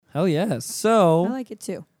Hell yes. So, I like it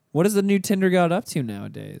too. what is the new Tinder god up to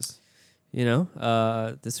nowadays? You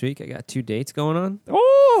know, this week I got 2 dates going on.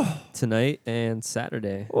 Oh, Tonight and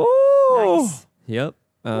Saturday. oh, Nice. Yep.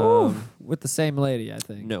 with the same lady, I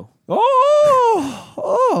think. No.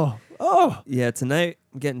 Oh. Yeah, tonight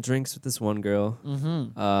I'm getting drinks with this one girl.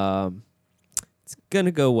 Mm-hmm. It's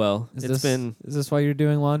gonna go well. Is this why you're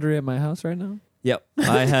doing laundry at my house right now? Yep.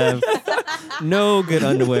 I have no good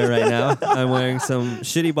underwear right now. I'm wearing some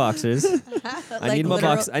shitty boxers. I need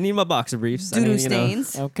my boxer briefs. Doo-doo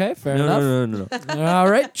stains. Okay, fair No, enough. no. All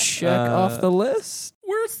right, check off the list.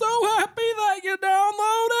 We're so happy that you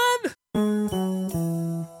downloaded.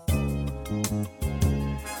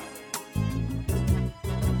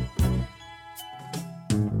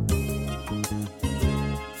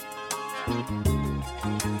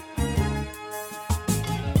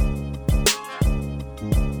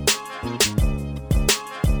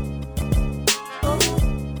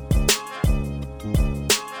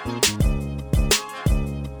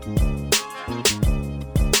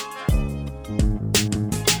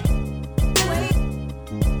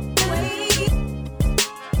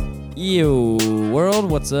 Yo, world,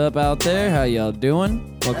 what's up out there? How y'all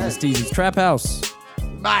doing? Welcome to Steezy's Trap House.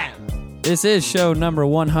 This is show number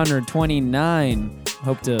 129.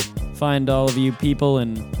 Hope to find all of you people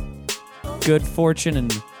in good fortune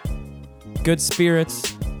and good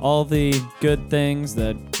spirits. All the good things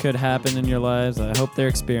that could happen in your lives. I hope they're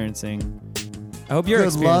experiencing. I hope you're Good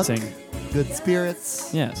experiencing. luck, good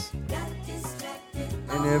spirits, Yes.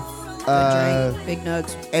 and if Good drink, big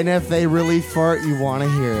nugs. and if they really fart, you want to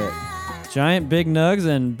hear it. Giant big nugs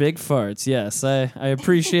and big farts. Yes, I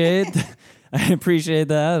appreciate I appreciate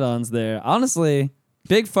the add-ons there. Honestly,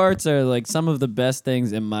 big farts are like some of the best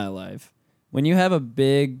things in my life. When you have a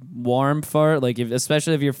big warm fart, like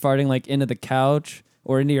especially if you're farting like into the couch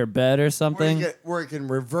or into your bed or something. Where it can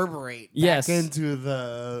reverberate Yes. back into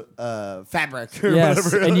the fabric. Or Yes,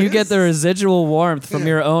 whatever and it you get is. the residual warmth from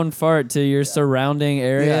your own fart to your surrounding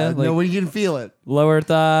area. Yeah, like no, you can feel it. lower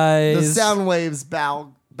thighs. The sound waves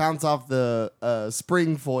bounce off the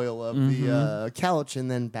spring foil of the couch and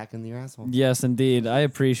then back into your asshole. Yes, indeed. I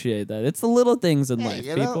appreciate that. It's the little things in life,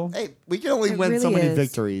 you know, people. hey, we can only It win so really many is.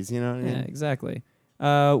 victories, you know what I mean? Yeah, exactly.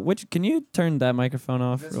 Can you turn that microphone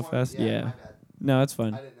off real fast? My Yeah. bad. No, it's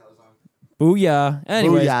fine. I didn't know it was on. Booyah.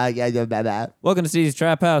 Anyways, yeah. welcome to Steezy's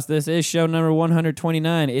Trap House. This is show number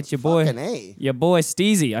 129. It's your boy, Fucking A. your boy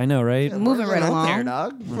Steezy. I know, right? Moving right Out there,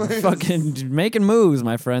 along. dog. Fucking making moves,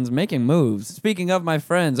 my friends. Making moves. Speaking of my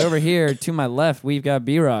friends, over here to my left, we've got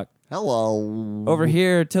B-Rock. Hello. Over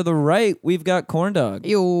here to the right, we've got Corn Dog.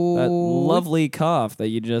 Yo. That lovely cough that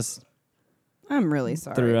you just I'm really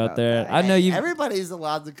sorry. threw out about there. that. I know you. Everybody's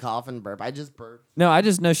allowed to cough and burp. I just burped. No, I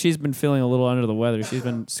just know she's been feeling a little under the weather. She's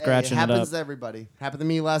been scratching it it happens up. to everybody. Happened to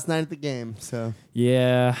me last night at the game. So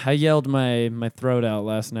Yeah, I yelled my throat out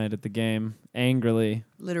last night at the game angrily.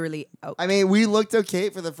 Literally out. I mean, we looked okay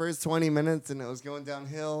for the first 20 minutes, and it was going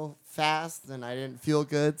downhill fast, and I didn't feel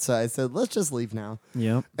good. So I said, let's just leave now.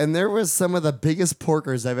 Yep. And there was some of the biggest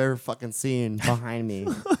porkers I've ever fucking seen behind me.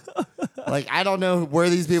 Like, I don't know where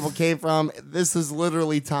these people came from. This is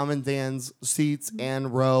literally Tom and Dan's seats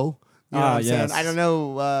and row. You know what I'm saying? yes. I don't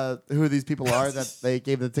know who these people are that they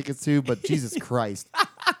gave the tickets to, but Jesus Christ.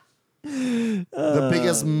 The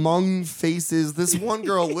biggest mung faces. This one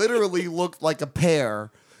girl literally looked like a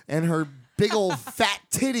pear, and her big old fat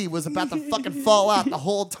titty was about to fucking fall out the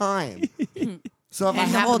whole time. So if I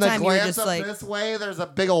And the whole happen to time you were glance just up like- this way, there's a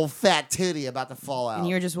big old fat titty about to fall out. And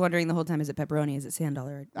you were just wondering the whole time, is it pepperoni? Is it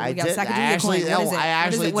 $1? I did. I actually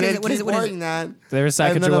did keep wondering that. They were And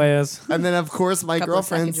then, Sacagaweas. and then, of course, my Couple of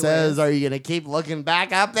girlfriend Sacagaweas. says, "Are you gonna keep looking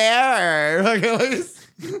back up there?" Or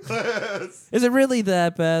Is it really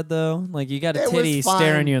that bad though? Like you got a It was titty fine.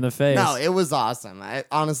 staring you in the face. No, it was awesome.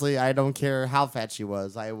 Honestly, I don't care how fat she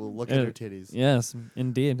was. I will look at her titties. Yes,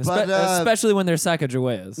 indeed. But, Especially when they're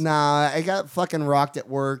Sacagaweas. Nah, I got fucking rocked at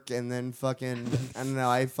work, and then fucking I don't know.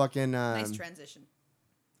 I fucking Nice transition.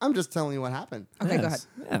 I'm just telling you what happened. Okay, go ahead.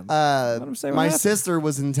 Yeah. Let 'em say what My happened. sister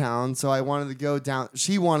was in town, so I wanted to go down.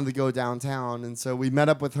 She wanted to go downtown, and so we met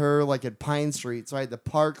up with her like at Pine Street. So I had to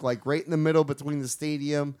park like right in the middle between the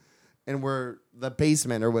stadium and where the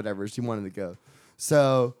basement or whatever she wanted to go.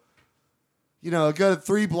 So, you know, go to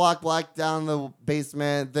 3 block down the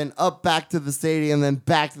basement, then up back to the stadium, then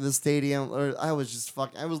back to the stadium. I was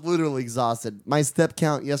literally exhausted. My step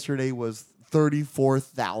count yesterday was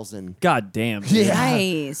 34,000. God damn. Yeah.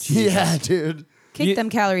 Nice. Yeah, dude. Kick You- them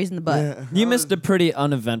calories in the butt. Yeah. You missed a pretty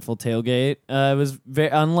uneventful tailgate. It was very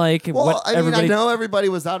unlike Well, what I mean, everybody. I know everybody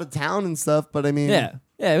was out of town and stuff, but I mean, Yeah,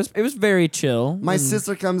 Yeah, it was very chill. My and-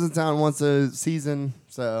 sister comes in town once a season,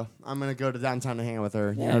 so I'm gonna go to downtown to hang out with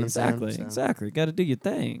her. You know Yeah, what exactly, I'm saying? So- exactly. Got to do your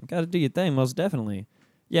thing. Got to do your thing, most definitely.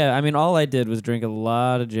 Yeah, I mean, all I did was drink a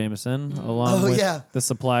lot of Jameson along with the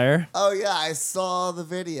supplier. Oh yeah, I saw the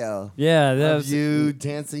video. Yeah, that Of was you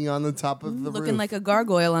dancing on the top of the roof. Looking like a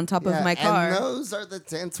gargoyle on top of my car. And those are the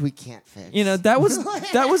dents we can't fix. you know that was the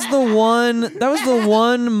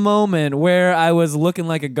one moment where I was looking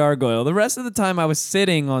like a gargoyle. The rest of the time I was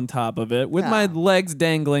sitting on top of it with my legs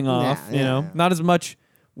dangling off. Yeah, you know, yeah. not as much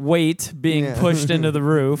weight being Yeah. pushed into the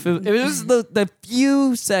roof. It was the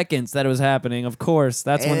few seconds that it was happening. Of course,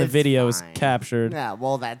 that's when the It's video was fine. captured. Yeah,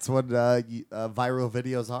 well, that's what viral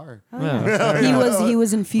videos are. He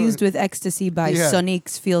was infused with ecstasy by Yeah.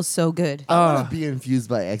 Sonique's Feels So Good. I want to be infused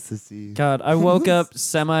by ecstasy. God, I woke up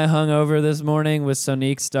semi hungover this morning with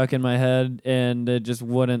Sonique stuck in my head, and it just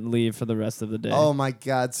wouldn't leave for the rest of the day. Oh my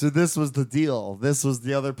God! So this was the deal. This was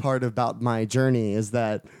the other part about my journey is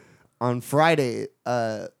that on Friday,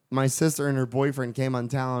 my sister and her boyfriend came on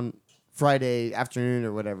town Friday afternoon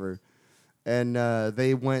or whatever, and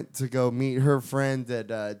they went to go meet her friend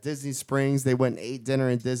at Disney Springs. They went and ate dinner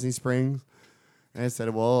in Disney Springs. And I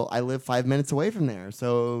said, well, I live 5 minutes away from there,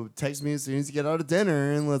 so text me as soon as you get out of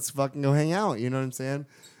dinner and let's fucking go hang out. You know what I'm saying?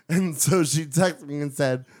 And so she texted me and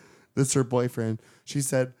said, this is her boyfriend. She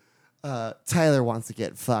said, Tyler wants to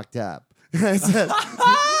get fucked up. And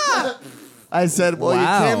I said, well,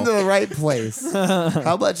 Wow. you came to the right place.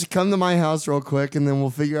 How about you come to my house real quick and then we'll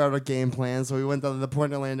figure out a game plan. So we went down to the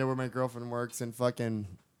Point Orlando where my girlfriend works and fucking,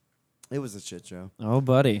 it was a shit show. Oh,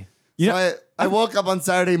 buddy. So I woke up on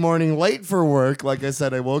Saturday morning late for work. Like I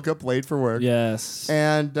said, I woke up late for work. Yes.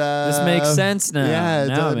 And This makes sense now. Yeah,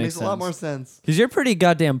 Now it it makes makes a lot sense. more sense. Because you're pretty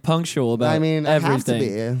goddamn punctual about I mean, I have to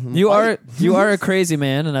everything. be. You Why- are a crazy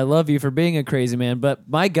man, and I love you for being a crazy man. But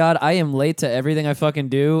my God, I am late to everything I fucking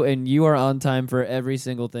do, and you are on time for every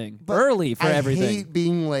single thing. But Early for I everything. hate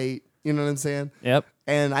being late. You know what I'm saying? Yep.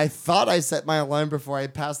 And I thought I set my alarm before I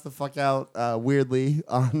passed the fuck out weirdly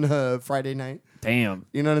on Friday night. Damn.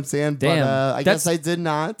 You know what I'm saying? Damn. But I That's- guess I did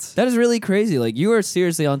not. That is really crazy. Like, you are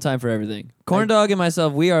seriously on time for everything. Corn Dog and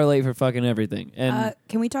myself, we are late for fucking everything. And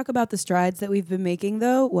Can we talk about the strides that we've been making,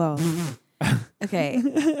 though? Well, okay.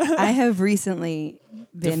 I have recently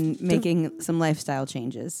been making some lifestyle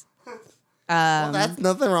changes, Well, that's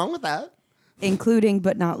nothing wrong with that. including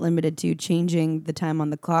but not limited to changing the time on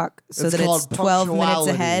the clock so It's that called it's 12 minutes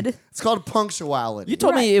punctuality. ahead. It's called punctuality. you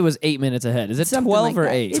told me it was 8 minutes ahead. Is it Something 12 like or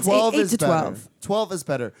that. 8? It's 12 8 is to better. 12. 12 is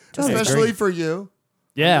better, 12 is especially great. for you.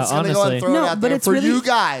 Yeah, I'm just gonna go honestly. and throw No, it out but there. it's For really- you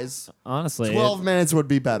guys, Honestly. 12 minutes would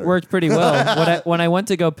be better. Worked pretty well. When I went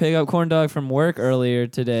to go pick up Corn Dog from work earlier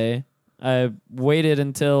today, I waited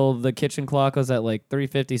until the kitchen clock was at like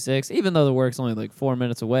 3:56, even though the work's only like 4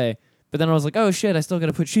 minutes away. But then I was like, oh shit, I still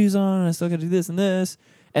gotta put shoes on, I still gotta do this and this.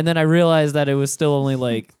 And then I realized that it was still only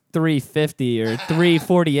like 3:50 or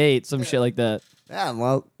 3:48, some shit like that. Yeah,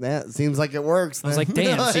 well, that seems like it works. I was then. like,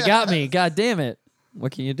 damn, she got me. God damn it.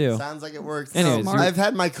 What can you do? Sounds like it works. Anyways, So, you're- I've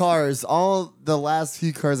had my cars, all the last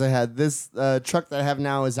few cars I had. This truck that I have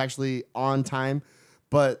now is actually on time,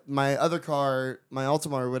 but my other car, my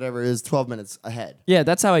Altima or whatever, is 12 minutes ahead. Yeah,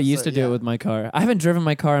 that's how I used So, to do yeah. it with my car. I haven't driven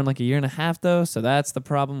my car in like a year and a half though, so that's the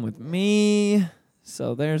problem with me.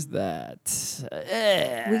 So there's that.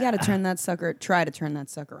 We got to try to turn that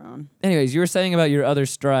sucker on. Anyways, you were saying about your other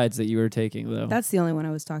strides that you were taking though. That's the only one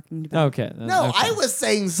I was talking about. okay. No, okay. I was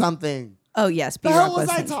saying something. Oh, yes. The B-Rock hell was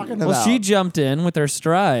I saying talking something. about? Well, she jumped in with her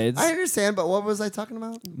strides. I understand, but what was I talking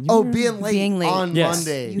about? were Being late, being late. on Yes.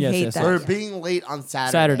 Monday. You Yes, hate yes, that. Or yes. being late on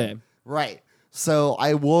Saturday. Saturday. Right. So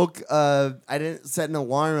I woke, I didn't set an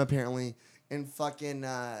alarm apparently, and fucking,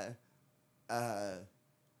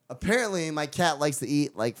 apparently my cat likes to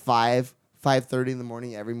eat like 5:30 in the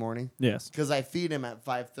morning every morning Yes. because I feed him at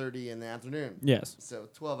 5:30 in the afternoon. Yes. So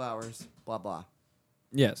 12 hours, blah, blah.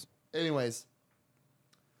 Yes. Anyways,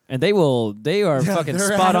 And they are fucking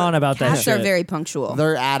they're spot out- on about that Cats shit. are very punctual.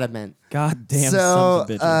 they're adamant. God damn So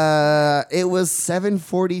sons of bitches. it was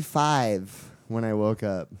 7:45 when I woke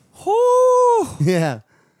up. Whew. Yeah.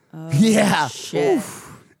 Yeah. Shit.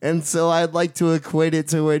 And so I'd like to equate it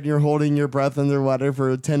to when you're holding your breath underwater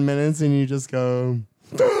for 10 minutes and you just go.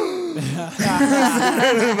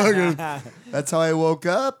 That's how I woke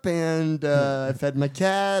up, and I fed my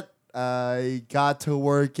cat. I got to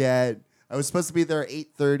work I was supposed to be there at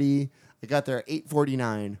 8:30. I got there at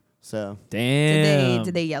 8:49. So Damn.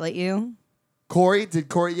 Did they yell at you? did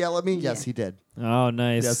Corey yell at me? Yes, he did. Oh,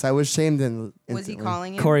 nice. Yes, I was shamed Was he instantly.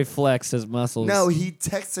 calling you? Corey flexed his muscles. No, he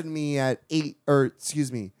texted me at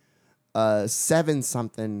 7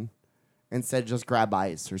 something, and said just grab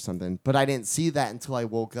ice or something. But I didn't see that until I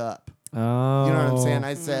woke up. Oh. You know what I'm saying?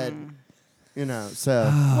 I said, you know, so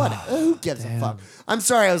what? Who gives a fuck? I'm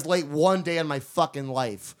sorry I was late one day in my fucking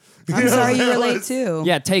life. I'm sorry you were late too.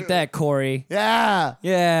 Yeah, take that, Corey. Yeah.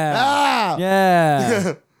 Yeah. Ah.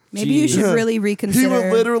 Yeah. Maybe you should really reconsider. He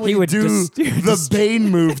would literally do the Bane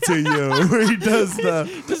move to you, where he does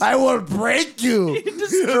I will break you.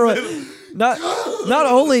 Destroy. Not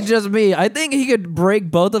only just me. I think he could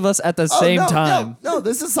break both of us at the same time. No,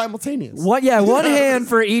 this is simultaneous. One hand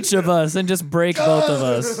for each of us and just break both of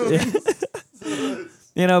us.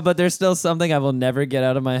 You know, but there's still something I will never get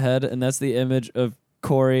out of my head, and that's the image of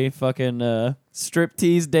Corey fucking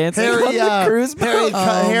striptease dancing on the cruise boat.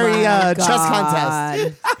 Harry chess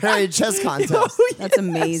contest. Harry chess contest. That's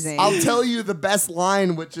amazing. I'll tell you the best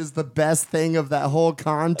line, which is the best thing of that whole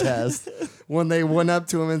contest, when they went up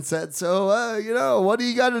to him and said, so, you know, what do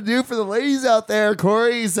you got to do for the ladies out there,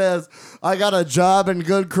 Corey? He says, I got a job and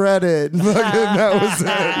good credit. That was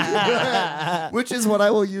it. Which is what I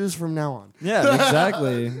will use from now on. Yeah,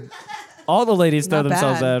 exactly. All the ladies throw Not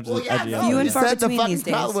themselves bad. out. Well, yeah, no, Few and he far said the between fucking these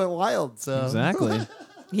days. crowd went wild. So Exactly.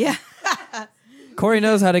 Yeah. Corey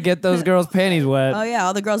knows how to get those girls' panties wet. Oh yeah,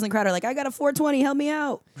 all the girls in the crowd are like, I got a 420, help me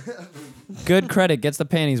out. Good credit gets the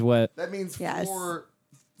panties wet. that means Yes.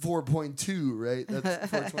 4.2, right? That's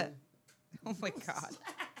 420. Oh my god.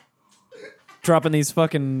 Dropping these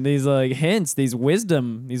hints, these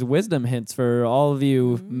wisdom hints for all of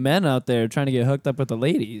you men out there trying to get hooked up with the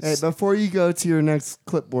ladies. Hey, before you go to your next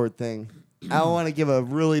clipboard thing, I want to give a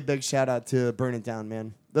really big shout out to Burn It Down,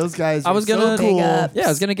 man. Those guys are so cool. Big ups. Yeah, I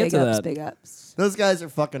was gonna get Big to ups, that. Big ups. Those guys are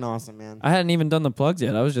fucking awesome, man. I hadn't even done the plugs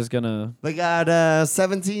yet. I was just gonna. They got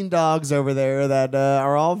 17 dogs over there that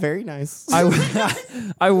are all very nice.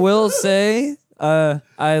 I will say,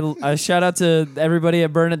 I shout out to everybody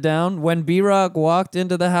at Burn It Down. When B-Rock walked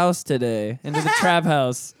into the house today, into the trap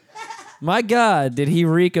house, my God, did he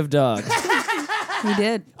reek of dog. He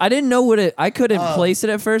did. I didn't know I couldn't place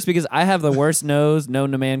it at first because I have the worst nose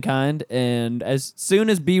known to mankind. And as soon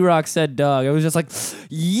as B-Rock said dog, I was just like,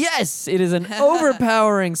 yes, it is an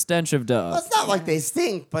overpowering stench of dog. Well, it's not like they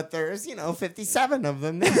stink, but there's, 57 of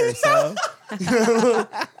them there. So.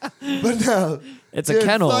 But no. It's a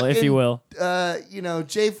kennel, if you will.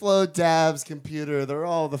 J-Flo, Dabs, Computer, they're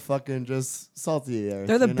all the fucking just salty there.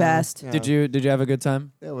 They're the best. Yeah. Did you have a good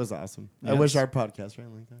time? It was awesome. Yes. I wish our podcast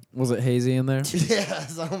ran like that. Was it hazy in there?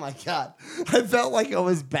 Yes. Oh my God. I felt like I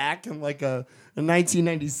was back in like a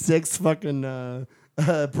 1996 fucking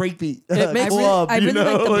breakbeat club. I really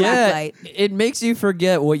like the black light. It makes you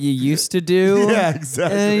forget what you used to do. Yeah,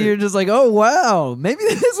 exactly. And you're just like, oh wow, maybe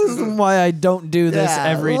this is why I don't do this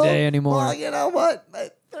every day anymore. Well, you know what?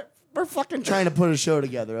 We're fucking trying to put a show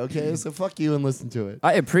together, okay? So fuck you and listen to it.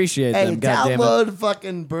 I appreciate Hey, them. Goddamn it! download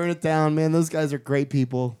fucking Burn It Down, man. Those guys are great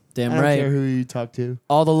people. Damn I don't right. care who you talk to.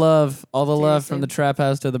 All the love Seriously. from the Trap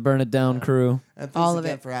House to the Burn It Down crew. And thanks All of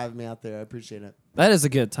again it. for having me out there. I appreciate it. That is a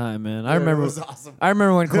good time, man. I Yeah, remember. It was awesome. I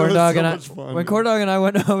remember when Corn was Dog so and much fun, man. Corn Dog and I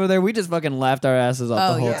went over there. We just fucking laughed our asses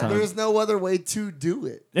off Oh, the whole yeah. time. There's no other way to do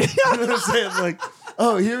it. You know what I'm saying? Like,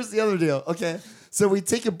 here's the other deal. Okay, so we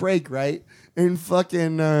take a break, right? And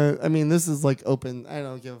fucking, this is like open. I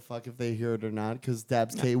don't give a fuck if they hear it or not, because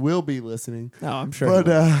Dabs K will be listening. No, I'm sure.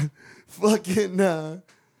 But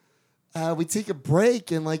we take a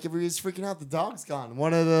break, and like everybody's freaking out. The dog's gone.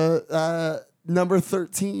 One of the number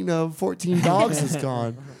 13 of 14 dogs is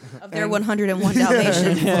gone. Of their 101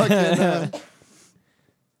 Dalmatians.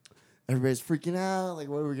 Everybody's freaking out. Like,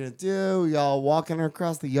 what are we gonna do? We all walking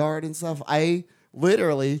across the yard and stuff. I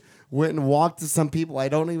literally went and walked to some people I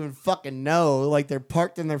don't even fucking know. Like, they're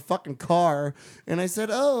parked in their fucking car, and I said,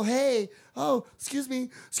 "Oh, hey, excuse me.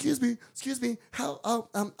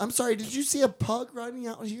 I'm sorry. Did you see a pug running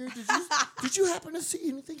out here? Did you happen to see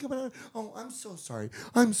anything coming out? Oh, I'm so sorry.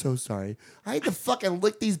 I had to fucking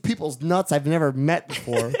lick these people's nuts I've never met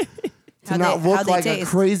before to not look like a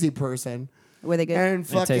crazy person." Were they good? And It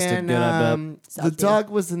tasted fucking, good, I bet. the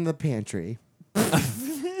dog was in the pantry.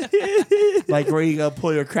 Like where you go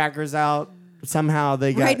pull your crackers out. Somehow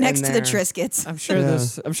they got right next in to the there. Triscuits. I'm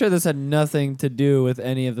sure this had nothing to do with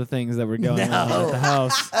any of the things that were going on at the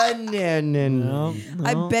house. No. No.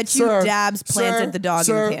 I bet you Sir, Dabs planted sir, the dog in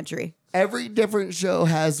sir. the pantry. Every different show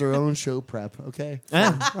has their own show prep, okay?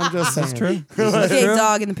 Yeah. I'm just saying. That's true. Okay,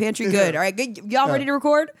 dog in the pantry. Good. All right, good. Y'all ready to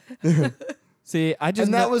record? See, I just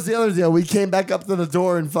And that was the other deal. We came back up to the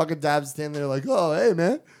door and fucking Dab's standing there like, oh, hey,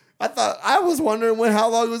 man. I was wondering how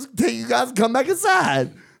long it was going to take you guys to come back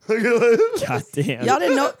inside. God damn. Y'all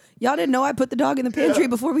didn't know I put the dog in the pantry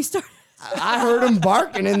before we started. I heard him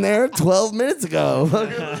barking in there 12 minutes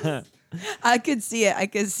ago. I could see it. I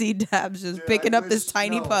could see Dabs just picking up this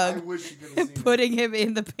tiny pug and putting him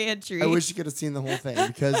in the pantry. I wish you could have seen the whole thing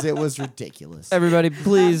because it was ridiculous. Everybody,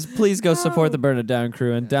 please go support the Burn It Down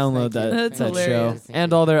crew and download that show hilarious.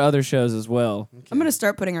 and all their other shows as well. I'm going to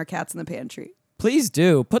start putting our cats in the pantry. Please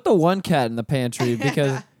do. Put the one cat in the pantry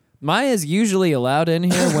because Maya's usually allowed in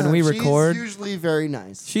here when we record. She's usually very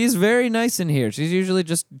nice. She's very nice in here. She's usually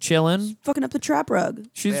just chilling. Fucking up the trap rug.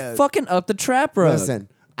 She's fucking up the trap rug. Listen,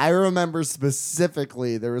 I remember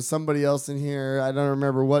specifically there was somebody else in here. I don't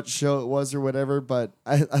remember what show it was or whatever, but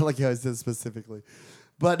I like how I said specifically.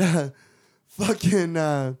 But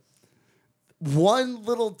fucking one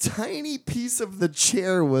little tiny piece of the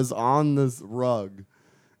chair was on this rug.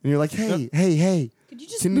 And you're like, hey. Could you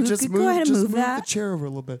just Can move, you just go ahead and move the that? chair over a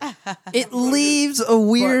little bit? It leaves a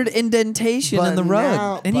weird indentation in the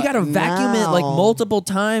rug. And you got to vacuum it like multiple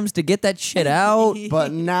times to get that shit out.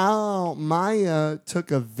 But now Maya took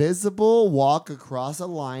a visible walk across a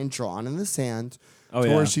line drawn in the sand to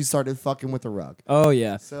where she started fucking with the rug. Oh,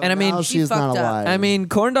 yeah. So and I mean, now she's not fucked up. alive. I mean,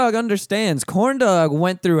 Corndog understands. Corndog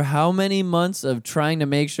went through how many months of trying to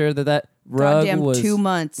make sure that rug Goddamn was 2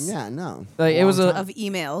 months yeah, no. like it was of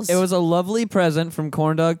emails. It was a lovely present from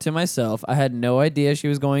Corndog to myself. I had no idea she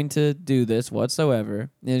was going to do this whatsoever.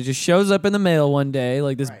 And it just shows up in the mail one day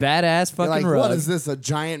like this badass You're fucking like, rug. what is this, a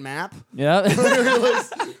giant map? Yeah.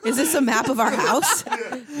 Is this a map of our house?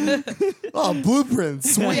 Oh,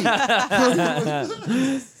 blueprints, sweet.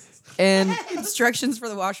 And Instructions for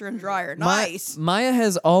the washer and dryer. Nice. Maya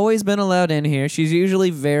has always been allowed in here. She's usually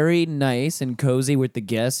very nice and cozy with the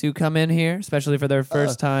guests who come in here, especially for their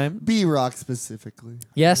first time. B-Rock specifically.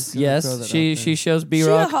 Yes, throw yes. that She out there. shows She a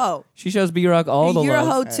B-Rock. hoe. She shows B-Rock all the You're a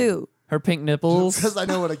love. hoe too. Her pink nipples. Because I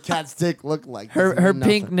know what a cat's dick looked like. Her Doesn't mean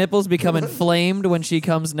pink nothing. nipples become inflamed when she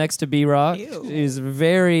comes next to B-Rock. Ew. She's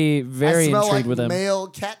very, very I smell intrigued like with him. male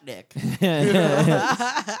cat dick.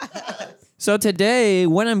 So today,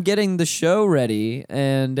 when I'm getting the show ready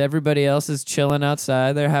and everybody else is chilling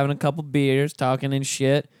outside, they're having a couple beers, talking and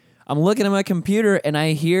shit, I'm looking at my computer and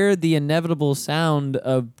I hear the inevitable sound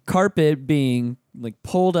of carpet being like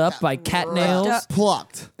pulled up by cat nails.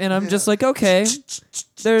 Plucked. And I'm just like, okay,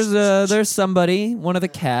 there's somebody, one of the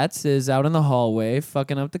cats is out in the hallway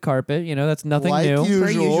fucking up the carpet. You know, that's nothing Like new.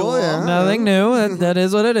 usual, yeah. Nothing new. That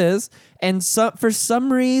is what it is. And so, for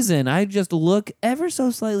some reason, I just look ever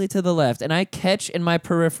so slightly to the left and I catch in my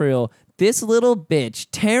peripheral this little bitch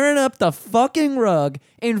tearing up the fucking rug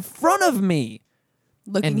in front of me.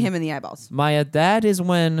 Looking And- him in the eyeballs. Maya, that is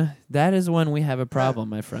when we have a problem,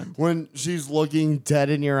 my friend. When she's looking dead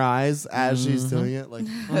in your eyes as she's Mm-hmm. doing it, like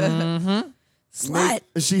Slut.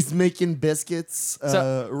 she's making biscuits.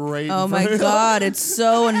 Right. Oh in my front of- God, it's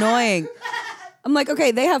so annoying. I'm like,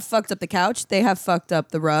 okay, they have fucked up the couch. They have fucked up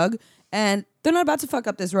the rug. And they're not about to fuck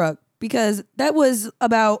up this rug because that was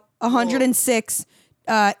about 106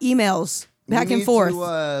 emails back You and need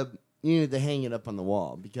forth. You need to hang it up on the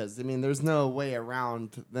wall because I mean, there's no way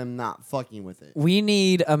around them not fucking with it. We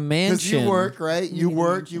need a Because mansion. you work, right? You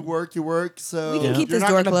work. So We can keep you're this not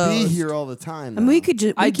door gonna be closed. here all the time. I mean, we though. could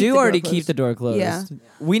just. I do already keep the door closed. Yeah.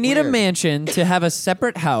 We need a Weird. mansion to have a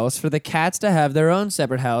separate house for the cats to have their own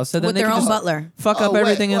separate house. So then With they their can own just butler. fuck Oh, up wait,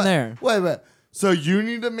 everything in what? there. Wait. So you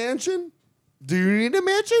need a mansion? Do you need a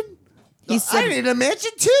mansion? He I said- need a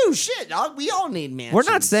mansion too. Shit, dog. We all need mansions. We're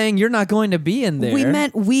not saying you're not going to be in there. We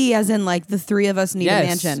meant we, as in like the three of us, need Yes, a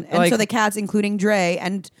mansion, and like- so the cats, including Dre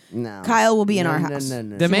and No. Kyle, will be in No, our no, house. no,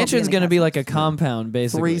 no. the She won't mansion's in going to the be house. like a compound,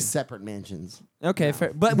 basically. 3 separate mansions. Okay,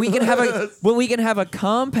 fair. But we can have a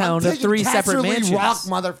compound of Taking 3 separate Casterly mansions. Rock,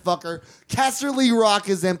 motherfucker. Casterly Rock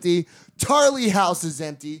is empty. Tarley House is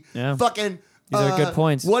empty. Yeah. Fucking. These are good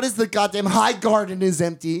points. What is the goddamn High Garden is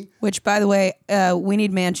empty? Which, by the way, we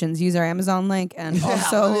need mansions. Use our Amazon link and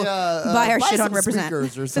also buy our shit on some Represent.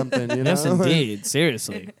 speakers or something. You know? Yes, indeed.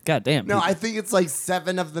 Seriously. God damn. No, I think it's like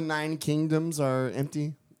 7 of the 9 kingdoms are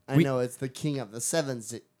empty. I We- know it's the king of the 7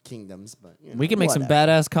 kingdoms, but you know, we can make some whatever.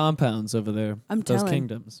 badass compounds over there. I'm those telling.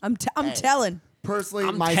 kingdoms. I'm telling. Personally,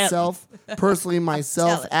 I'm myself,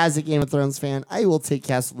 telling. as a Game of Thrones fan, I will take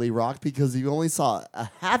Casterly Rock because you only saw a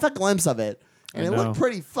half a glimpse of it, and I it know. looked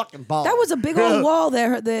pretty fucking baller. That was a big old wall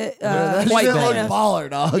there. The that White shit looked badass. baller,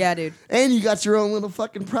 dog. Yeah, dude. And you got your own little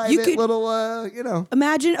fucking private could- little,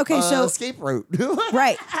 Imagine. Okay, so escape route.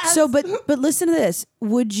 right. So, but listen to this.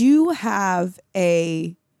 Would you have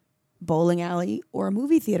a bowling alley or a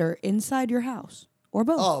movie theater inside your house, or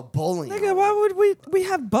both? Oh, bowling. Nigga, why would we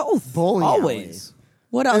have both? Bowling always.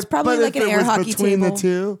 What else? Probably like an air hockey between table. the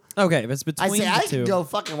two. Okay, if it's I between say the I two. can go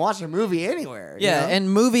fucking watch a movie anywhere. you Yeah, know?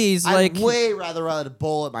 and movies like I'd way rather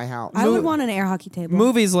bowl at my house. I would want an air hockey table.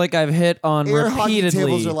 movies like I've hit on Air hockey repeatedly.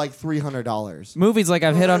 tables are like $300. Movies like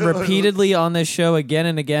I've hit on repeatedly on this show again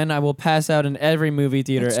and again, I will pass out in every movie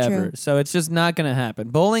theater That's ever. true. So it's just not gonna happen.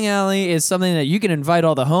 Bowling alley is something that you can invite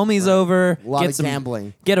all the homies over. A lot get of some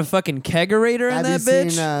gambling. Get a fucking kegerator in Have that you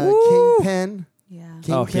bitch. seen Woo! Kingpin? Yeah.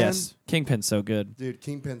 Oh Kingpin? yes, Kingpin's so good. Dude,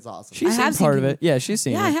 Kingpin's awesome. She's I seen have seen part of Kingpin. it. Yeah, she's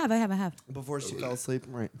seen Yeah, it. I have. Before she fell asleep,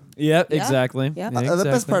 right. Yep, Yeah. exactly. Yep. Yeah, The best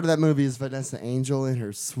exactly. part of that movie is Vanessa Angel and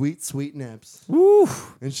her sweet, sweet nips. Woo!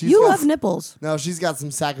 And she's You got love nipples. No, she's got some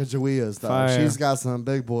Sacagaweas, though. Fire. She's got some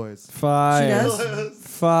big boys. Fire. does?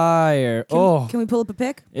 Fire. Can we pull up a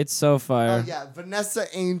pic? It's so fire. Oh, yeah. Vanessa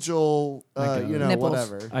Angel, got you it. know, Nipples.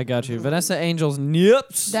 whatever. I got you. Vanessa Angel's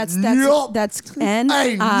nips. That's Yup. N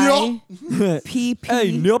Hey, I P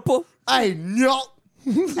Hey, P nipple. I know.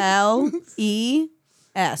 L E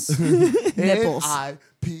S. Nipples.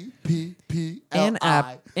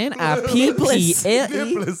 N-I-P-P-P-L-I. Nippless.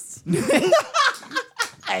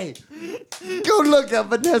 Hey, go look at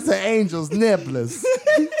Vanessa Angel's Nippplis.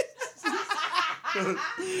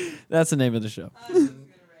 That's the name of the show.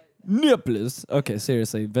 Nippless. Okay,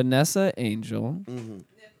 seriously. Vanessa Angel.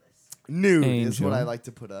 Nude is Angel. what I like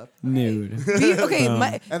to put up. Nude. Okay,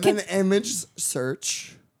 And then image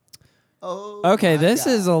search. Oh. Okay, my this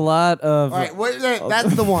God. is a lot of. All right,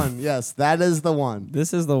 that's the one. Yes, that is the one.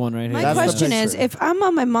 This is the one right here. my That's the question is, picture. if I'm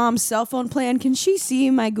on my mom's cell phone plan, can she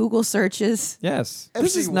see my Google searches? Yes. If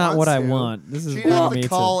This she is not what wants I to. want. This is She'd what have I to need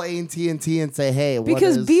call AT&T and say, hey, what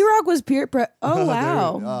Because is... B-Rock was Oh,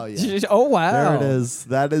 wow. Oh, yeah. Oh, wow. There it is.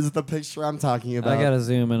 That is the picture I'm talking about. I gotta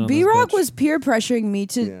zoom in on B-Rock this bitch. was peer pressuring me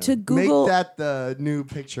Yeah. to Google Make that the new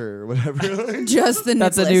picture or whatever. just the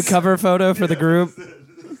That's a Nippless. new cover photo for the group.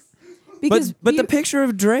 Because But the picture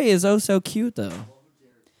of Dre is oh so cute though.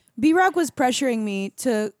 B-Rock was pressuring me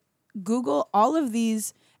to Google all of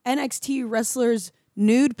these NXT wrestlers'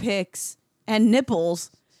 nude pics and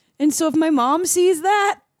nipples. And so if my mom sees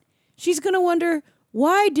that, she's going to wonder,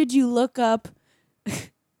 why did you look up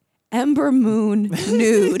Ember Moon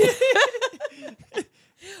nude?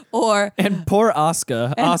 Or And poor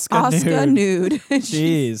Oscar. Oscar nude.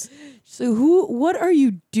 Jeez. So what are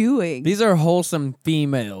you doing? These are wholesome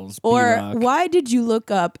females. Or B-Rock. why did you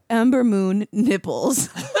look up Ember Moon nipples?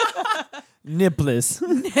 Nippless.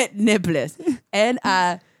 Nippless.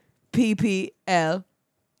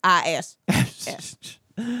 Nippplis.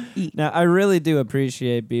 Now I really do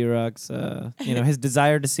appreciate B-Rock's his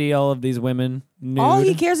desire to see all of these women nude. All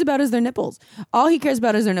he cares about is their nipples. All he cares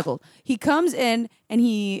about is their nipples. He comes in and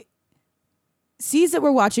he sees that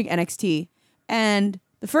we're watching NXT, and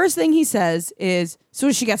the first thing he says is, so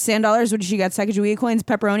does she got sand dollars? What does she got? Sacagawea coins,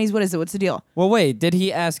 pepperonis? What is it? What's the deal? Well, wait, did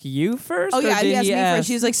he ask you first? Oh or yeah, did he asked me first.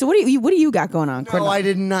 She was like, so what do you got going on? No, I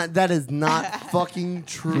did not. That is not fucking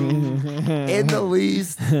true in the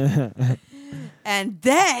least. And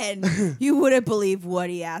then you wouldn't believe what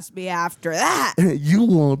he asked me after that. You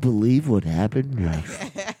won't believe what happened next.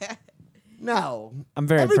 No. I'm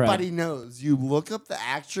very Everybody knows. You look up the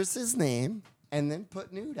actress's name and then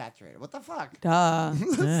put nude after it. What the fuck? Duh.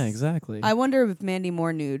 Yeah, exactly. I wonder if Mandy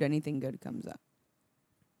Moore nude, anything good comes up.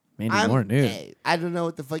 Mandy Moore nude. Hey, I don't know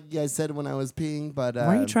what the fuck you guys said when I was peeing, but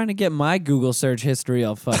Why are you trying to get my Google search history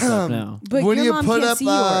all fucked up now? But when your you mom put can't up see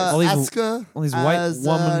yours. All these- Asuka All these white as,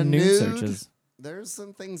 woman nude searches. There's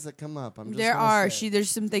some things that come up. I'm just There gonna are. say. There's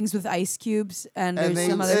some things with ice cubes, and And there's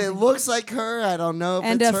some other. it looks like her. I don't know if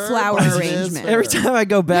And it's a her, flower but it is arrangement. her. Every time I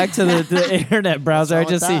go back to the internet browser, I wrong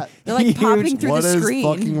with just see that? They're like popping through What the is screen.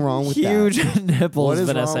 fucking wrong with huge that? nipples, What is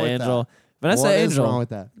Vanessa wrong with Angel. that? Vanessa What Angel. is wrong with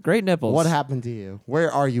that? Great nipples. What happened to you?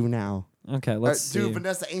 Where are you now? Okay, let's see. Do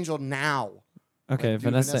Vanessa Angel now. Okay, Like, do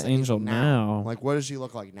Vanessa Angel now. Like, what does she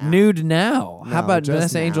look like now? Nude now. No, How about just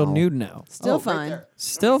Vanessa Angel now. nude now? Still Oh, right fine. there.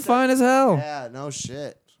 Still fine as hell. Yeah, no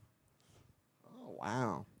shit. Oh,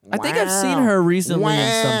 wow. I think I've seen her recently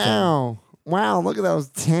in something. Wow. Wow, look at those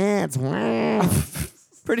tits. Wow.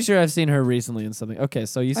 Pretty sure I've seen her recently in something. Okay,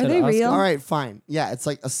 so you said they Asuka? real? All right, fine. Yeah, it's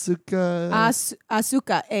like Asuka.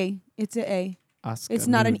 Asuka, A. It's an A. Asuka It's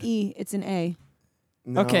not an nude. E. It's an A.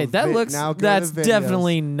 No, Okay, that looks. now go to That's videos.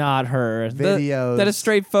 definitely not her. Videos. That is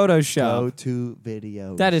straight Go Photoshop. to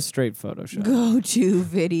videos. That is straight Photoshop. Go to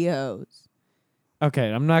videos.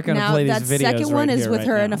 Okay, I'm not gonna Now play these that videos. second one right is here with right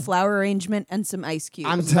her in now. a flower arrangement and some ice cubes.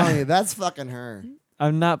 I'm telling you, that's fucking her.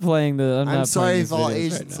 I'm not playing the. I'm not sorry playing if these all videos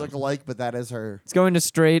Asians right now. look alike, but that is her. It's going to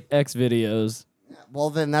straight X videos. Well,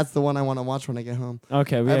 then that's the one I want to watch when I get home.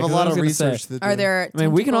 Okay, I have a lot of research to do. Are there? I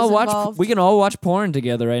mean, we can all tentacles watch. involved? We can all watch porn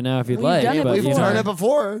together right now if you'd We've like. done it but We've you know, before. done it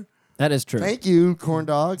before. That is true. Thank you, corn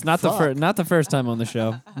dog. It's not the first time on the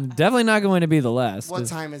show. Definitely not going to be the last. What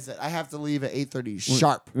time is it? I have to leave at 8:30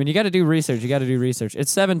 sharp. When you got to do research,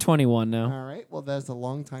 It's 7:21 now. All right. Well, that's a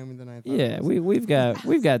long time than I thought. Yeah, we've got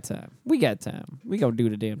time. We gonna do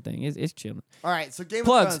the damn thing. It's chilling. All right. So Game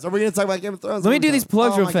Plugs. of Thrones. Are we gonna talk about Game of Thrones? Let me do these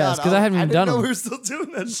plugs real fast because I haven't even done them. We were still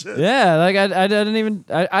doing that shit. Yeah, like I didn't even.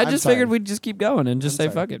 I just sorry. figured we'd just keep going and just I'm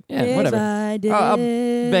say sorry. fuck it. Yeah, whatever. I'll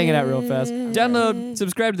bang it out real fast. Download,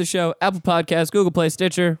 subscribe to the show, Apple Podcasts, Google Play,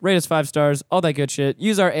 Stitcher, rate us 5 stars, all that good shit.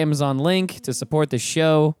 Use our Amazon link to support the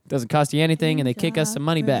show. Doesn't cost you anything, and they kick us some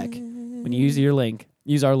money back when you use your link.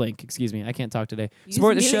 Use our link. Excuse me, I can't talk today.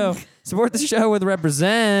 Support the show. Support the show with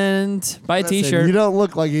Represent. Buy a T-shirt. You don't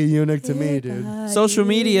look like a eunuch to me, dude. Social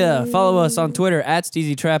media. Follow us on Twitter at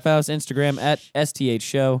Steezy Trap House, Instagram at STH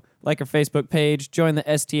Show. Like our Facebook page. Join the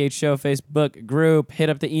STH Show Facebook group. Hit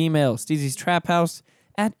up the email, Steezy's Trap House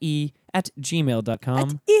at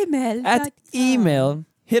gmail.com. At email.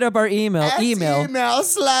 Hit up our email.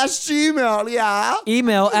 email/Gmail, yeah.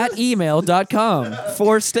 Email at email.com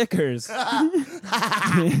for stickers.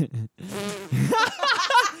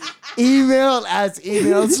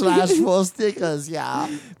 email/full stickers, yeah.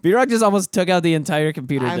 B-Rock just almost took out the entire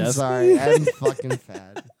computer I'm desk. sorry. I'm fucking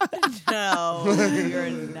fat. No, you're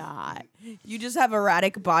not. You just have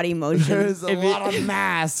erratic body motion. There's a lot of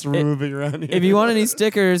mass moving around here. If you want any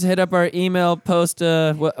stickers, hit up our email. Post.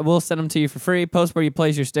 We'll send them to you for free. Post where you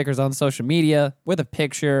place your stickers on social media with a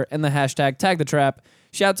picture and the hashtag Tag the Trap.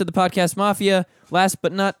 Shout out to the Podcast Mafia. Last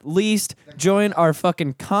but not least, join our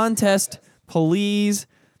fucking contest, please.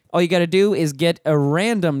 All you got to do is get a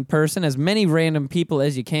random person, as many random people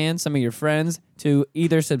as you can, some of your friends, to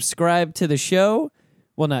either subscribe to the show.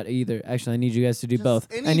 Well, not either. Actually, I need you guys to do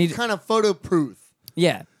both. Any kind of photo proof.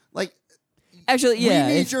 Yeah. Like, actually, yeah.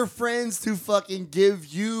 We need your friends to fucking give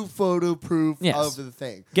you photo proof of the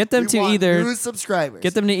thing. Get them to either new subscribers.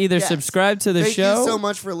 Get them to either subscribe to the show. Thank you so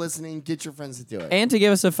much for listening. Get your friends to do it. And to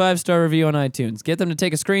give us a 5-star review on iTunes. Get them to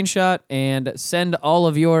take a screenshot and send all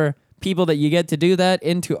of your people that you get to do that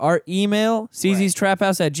into our email,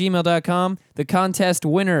 czstraphouse@gmail.com. The contest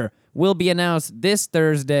winner will be announced this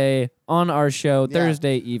Thursday on our show,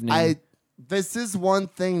 Thursday evening. This is one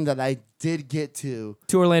thing that I did get to.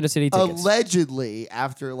 2 Orlando City tickets. Allegedly,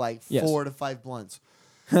 after like 4 to 5 blunts.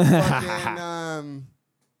 Fucking,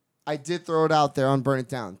 I did throw it out there on Burn It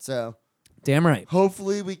Down. So damn right.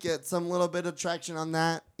 Hopefully we get some little bit of traction on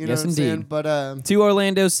that. You know yes, what I'm indeed. saying? But 2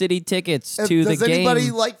 Orlando City tickets to the game. Does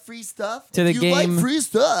anybody like free stuff? To the if you game. like free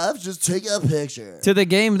stuff, just take a picture. To the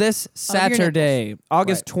game this Saturday,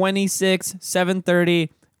 August 26th, 7:30.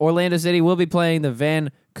 Orlando City will be playing the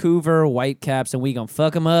Vancouver Whitecaps, and we gonna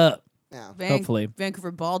fuck them up. Yeah. Hopefully. Vancouver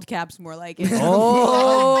bald caps, more like it.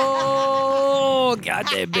 Oh,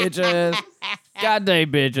 goddamn bitches.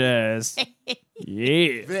 Goddamn bitches.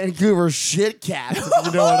 Yeah. Vancouver shit cats, if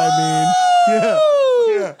you know what I mean.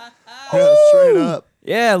 Yeah, straight up.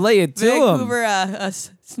 Yeah, lay it to them. Vancouver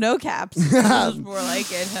snow caps. Is more like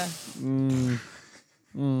it.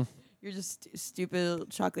 You're just stupid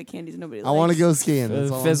chocolate candies nobody likes. I want to go skiing. That's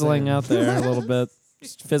all Fizzling out there a little bit.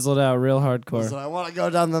 Just fizzled out real hardcore. So I want to go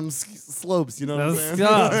down them slopes. You know what I'm saying?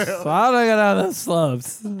 Slopes. I want to go down the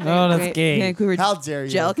slopes. I want to ski. Vancouver How dare you?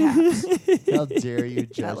 gel caps. How dare you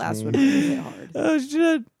judge That last me? one really hit hard. Oh,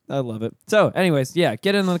 shit. I love it. So, anyways, yeah,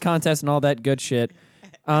 get in on the contest and all that good shit.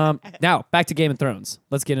 Now, back to Game of Thrones.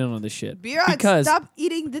 Let's get in on this shit. B-Rod, stop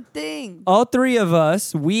eating the thing. All 3 of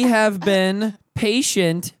us, we have been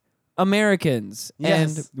patient Americans.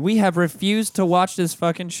 Yes. And we have refused to watch this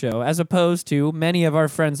fucking show as opposed to many of our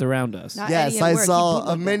friends around us. Yes, I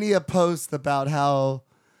saw many a post about how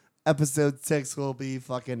episode 6 will be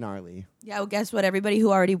fucking gnarly. Yeah, well, guess what? Everybody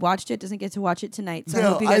who already watched it doesn't get to watch it tonight. So I No,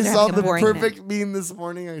 hope you I guys are saw having the a boring perfect night. meme this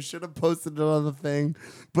morning. I should have posted it on the thing,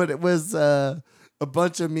 but it was a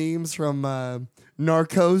bunch of memes from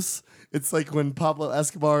Narcos. It's like when Pablo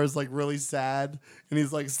Escobar is like really sad and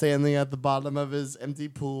he's like standing at the bottom of his empty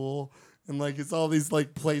pool. And like it's all these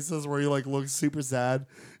like places where he like looks super sad.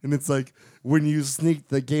 And it's like when you sneak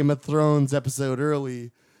the Game of Thrones episode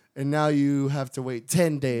early and now you have to wait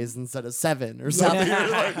 10 days instead of 7 or something.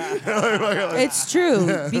 It's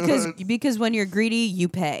true because when you're greedy, you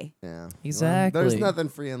pay. Yeah. Exactly. Well, there's nothing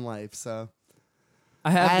free in life, so I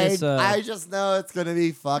have this. I just know it's gonna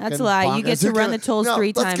be fucking. That's a lie. You bonkers. get to run the tolls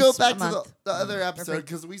 3 times Let's go back a to month. the other episode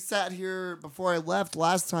because we sat here before I left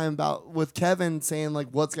last time with Kevin saying like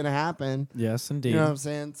what's gonna happen. Yes, indeed. You know what I'm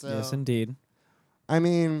saying? So yes, indeed. I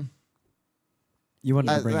mean, you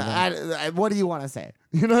wanted to bring it up. what do you want to say?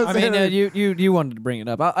 You know what I'm I saying? mean, you wanted to bring it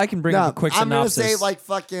up. I can bring up a quick synopsis. I'm gonna say like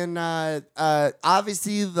fucking.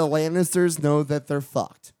 Obviously, the Lannisters know that they're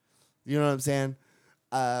fucked. You know what I'm saying?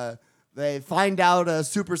 They find out a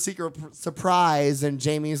super secret surprise, and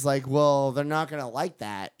Jamie's like, well, they're not going to like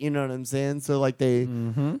that. You know what I'm saying? So, like, they're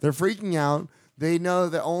freaking out. They know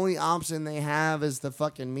the only option they have is to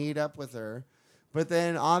fucking meet up with her. But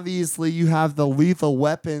then, obviously, you have the lethal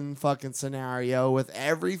weapon fucking scenario with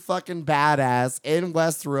every fucking badass in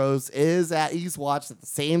Westeros is at Eastwatch at the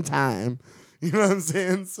same time. You know what I'm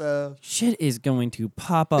saying? So shit is going to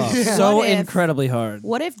pop off Yeah. so incredibly hard.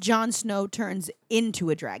 What if Jon Snow turns into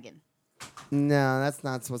a dragon? no, that's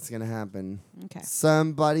not what's going to happen. Okay.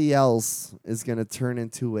 Somebody else is going to turn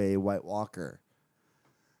into a White Walker.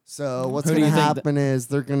 So what's Who do going to you think happen is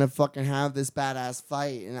they're going to fucking have this badass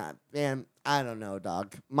fight. And I don't know,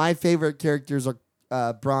 dog. My favorite characters are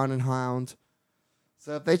Bronn and Hound.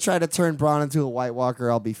 So if they try to turn Bronn into a White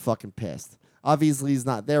Walker, I'll be fucking pissed. Obviously, he's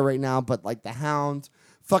not there right now, but like the Hound,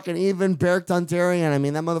 fucking even Beric Dondarrion. I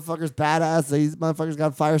mean, that motherfucker's badass. These motherfuckers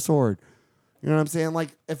got a fire sword. You know what I'm saying? Like,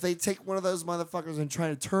 if they take one of those motherfuckers and try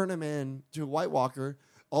to turn him into a White Walker,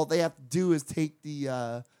 all they have to do is take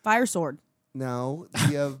the Fire sword.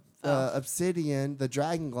 obsidian, the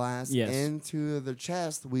dragon glass, into their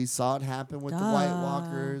chest. We saw it happen with the White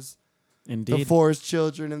Walkers, Indeed. the Forest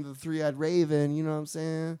Children, and the Three-Eyed Raven. You know what I'm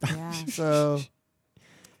saying? Yeah. So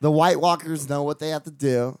the White Walkers know what they have to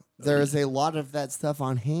do. There is a lot of that stuff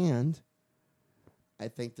on hand. I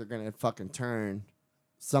think they're gonna fucking turn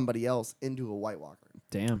somebody else into a White Walker.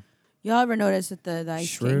 Damn. Y'all ever notice that the Ice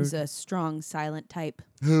Shrewd. King's a strong, silent type?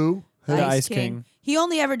 Who? The Ice King. He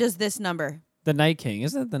only ever does this number. The Night King.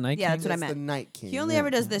 Isn't it the Night Yeah, King? that's what I That's meant. the Night King. He only yeah. ever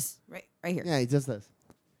does this right here. Yeah, he does this.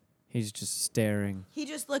 He's just staring He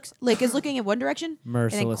just looks like is looking in one direction and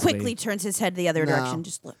mercilessly. then quickly turns his head the other No. direction.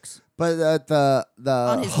 Just looks. But at the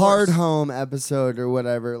On his Hard horse. Home episode or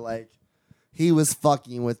whatever, like he was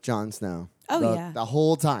fucking with Jon Snow. Oh, yeah. the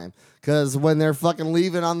whole time. Because when they're fucking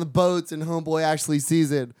leaving on the boats and Homeboy actually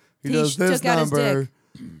sees it, he does this took out his number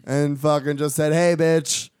and fucking just said, "Hey,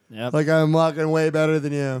 bitch, Yep. like I'm walking way better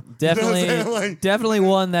than you." Definitely, You know what I'm saying? Like, definitely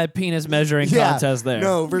won that penis measuring contest there.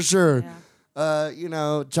 No, for sure.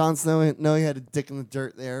 Yeah. Jon Snow, no, he had a dick in the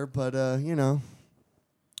dirt there, but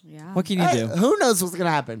Yeah. What can you do? who knows what's gonna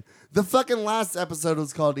happen? The fucking last episode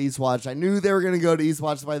was called Eastwatch. I knew they were gonna go to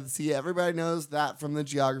Eastwatch by the sea. Everybody knows that from the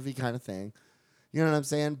geography kind of thing. You know what I'm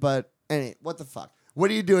saying? But anyway, what the fuck? What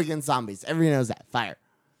do you do against zombies? Everybody knows that. Fire.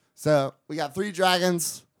 So we got 3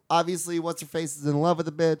 dragons. Obviously, what's her face is in love with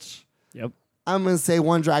the bitch. Yep. I'm gonna say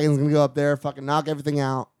one dragon's gonna go up there, fucking knock everything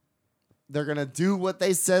out. They're gonna do what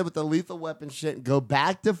they said with the lethal weapon shit and go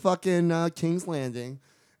back to fucking King's Landing,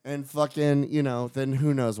 and fucking then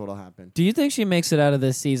who knows what'll happen. Do you think she makes it out of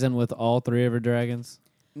this season with all 3 of her dragons?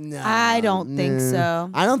 No, I don't think so.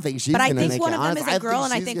 I don't think she's But I gonna think make one it. of them Honestly, is a girl,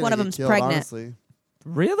 and I she's think gonna one of get them's killed, pregnant. Honestly,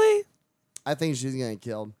 Really? I think she's gonna get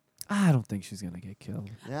killed. I don't think she's gonna get killed.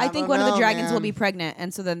 Yeah, I think don't one of the know, dragons will man. be pregnant,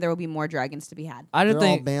 and so then there will be more dragons to be had. I don't They're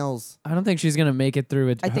all think. males. I don't think she's gonna make it through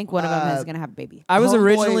it. I think one of them is going to have a baby. I was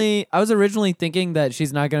Homeboy- originally thinking that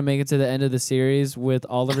she's not gonna make it to the end of the series with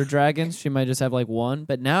all of her dragons. She might just have like one.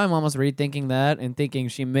 But now I'm almost rethinking that and thinking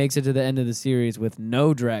she makes it to the end of the series with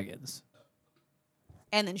no dragons.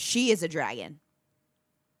 And then she is a dragon.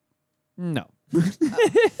 No.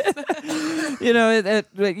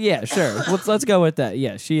 Yeah, sure. Let's go with that.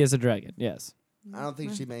 Yeah, she is a dragon. Yes. I don't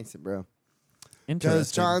think she makes it, bro. Because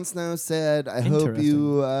Interesting. Jon Snow said, "I hope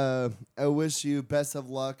you. I wish you best of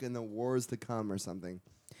luck in the wars to come," or something.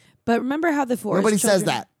 But remember how the forest Nobody says children-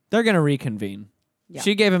 that. They're gonna reconvene. Yeah.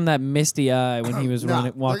 She gave him that misty eye when he was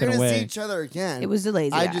No, walking they're gonna see away. each other again. It was the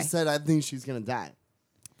lazy I eye. just said I think she's gonna die.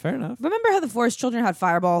 Fair enough. Remember how the forest children had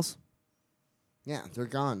fireballs? Yeah, they're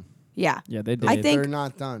gone. Yeah. Yeah, they did. I think- They're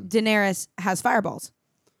not done. Daenerys has fireballs.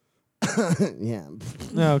 Yeah.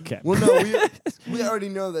 Okay. Well, no, we already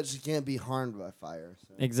know that she can't be harmed by fire.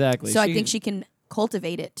 So. Exactly. So I think she can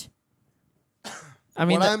cultivate it. I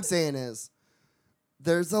mean, what I'm saying is,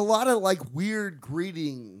 there's a lot of like weird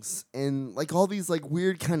greetings and like all these like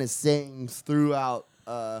weird kind of sayings throughout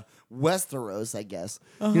Westeros, I guess.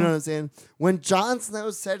 You know what I'm saying? When Jon Snow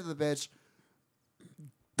said to the bitch,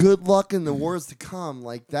 "Good luck in the wars to come,"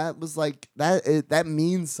 like that was like that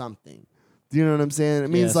means something. Do you know what I'm saying? It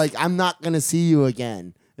means Yes. like I'm not gonna see you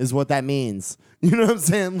again, is what that means. You know what I'm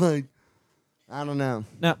saying? Like, I don't know.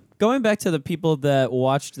 now going back to the people that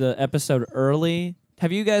watched the episode early.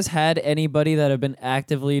 Have you guys had anybody that have been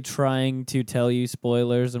actively trying to tell you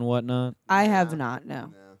spoilers and whatnot? I have not,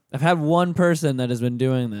 no. I've had one person that has been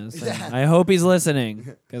doing this. and Yeah. I hope he's listening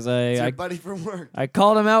because It's your I buddy from work. I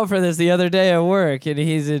called him out for this the other day at work, and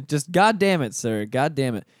he's just, God damn it, sir, God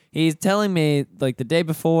damn it. He's telling me like the day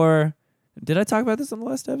before Did I talk about this on the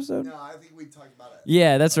last episode? No, I think we talked about it.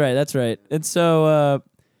 Yeah, that's right. That's right. And so,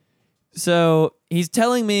 so he's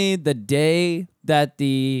telling me the day that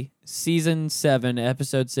the season 7,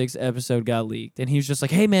 episode 6 episode got leaked, and he was just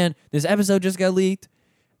like, "Hey, man, this episode just got leaked.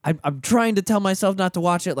 I'm trying to tell myself not to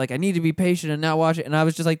watch it. Like, I need to be patient and not watch it." And I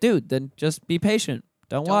was just like, "Dude, then just be patient.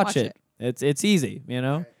 Don't watch it. It's easy, you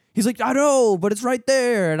know." Right. He's like, "I know, but it's right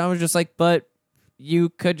there." And I was just like, "But you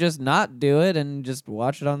could just not do it and just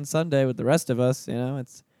watch it on Sunday with the rest of us, you know?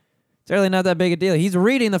 It's really not that big a deal." He's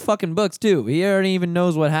reading the fucking books too. He already even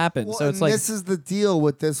knows what happened. Well, so it's like this is the deal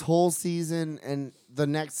with this whole season and the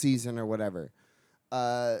next season or whatever.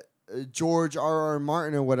 George R.R.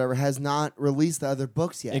 Martin or whatever has not released the other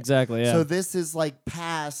books yet. Exactly, yeah. So this is like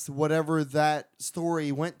past whatever that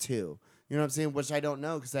story went to. You know what I'm saying? Which I don't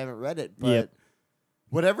know because I haven't read it. But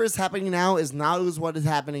whatever is happening now is not what is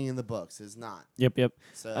happening in the books. Is not. Yep.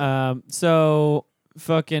 So, so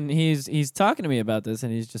fucking he's talking to me about this,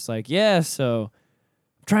 and he's just like, "Yeah, so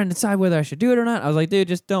I'm trying to decide whether I should do it or not." I was like, "Dude,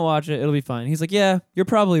 just don't watch it. It'll be fine." He's like, "Yeah, you're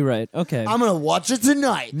probably right. Okay." I'm gonna watch it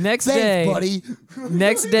tonight. Next Thanks, day, buddy.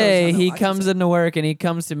 Next day, he comes into work and he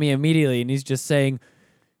comes to me immediately and he's just saying,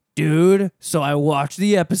 "Dude, so I watched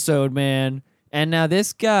the episode, man." And now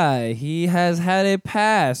this guy, he has had a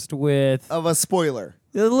past with Of a spoiler.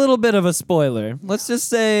 a little bit of a spoiler. Let's just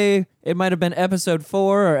say it might have been episode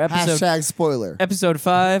 4 or Hashtag spoiler. episode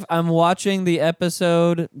 5. I'm watching the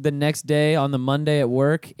episode the next day on the Monday at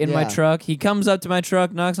work in my Yeah. truck. He comes up to my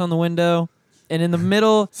truck, knocks on the window, and in the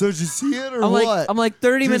middle, So did you see it or I'm what? like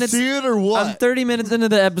 30 Did minutes. you see it or what? I'm 30 minutes into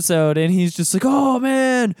the episode, and he's just like, "Oh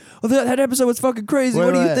man, that episode was fucking crazy.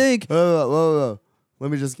 What do you think?" Whoa.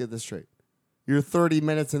 Let me just get this straight. You're 30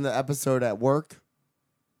 minutes in the episode at work?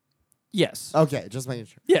 Yes. Okay, just making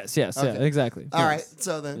sure. Yes. Yeah. Okay. Exactly. All right, Yes.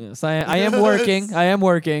 so then. Yes, I am working. I am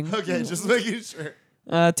working. Okay, just making sure.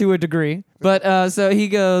 To a degree. But so he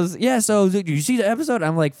goes, "Yeah, so did you see the episode?"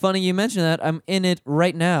 I'm like, "Funny you mention that. I'm in it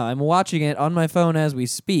right now. I'm watching it on my phone as we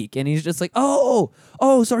speak." And he's just like, oh,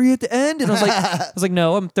 so are you at the end?" And I was like,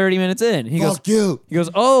 "No, I'm 30 minutes in." He Fuck you. goes,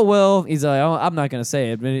 "Oh, well," he's like, "Oh, I'm not going to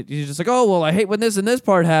say it." But he's just like, "Oh, well, I hate when this and this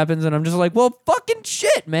part happens." And I'm just like, "Well, fucking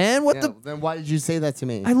shit, man. What Yeah, the?" then why did you say that to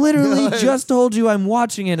me? I literally just told you I'm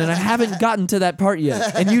watching it and I haven't gotten to that part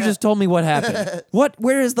yet. And you just told me what happened.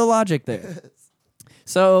 Where is the logic there?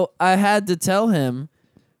 So I had to tell him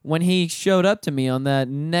when he showed up to me on that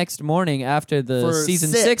next morning after the For season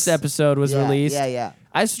 6 6 episode was released. Yeah.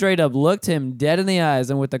 I straight up looked him dead in the eyes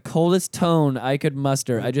and with the coldest tone I could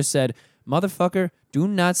muster, I just said, "Motherfucker, do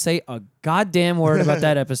not say a goddamn word about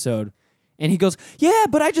that episode." And he goes, "Yeah,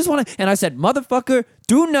 but I just want to." And I said, "Motherfucker,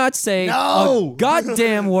 do not say No! a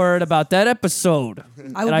goddamn word about that episode."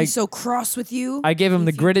 I would And be so cross with you. I gave him the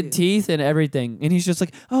if you gritted do. teeth and everything. And he's just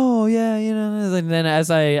like, "Oh, yeah, you know." And then as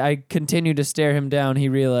I continued to stare him down, he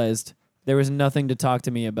realized there was nothing to talk to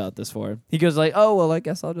me about this for. He goes like, "Oh, well, I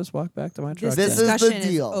guess I'll just walk back to my truck." This then." is the Discussion is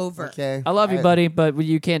deal. over. Okay. I love you, buddy, but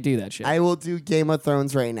you can't do that shit. I will do Game of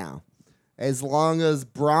Thrones right now. As long as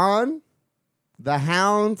Bronn, the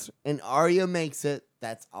Hound, and Arya makes it,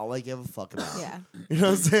 that's all I give a fuck about. Yeah. You know what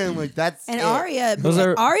I'm saying? Like that's And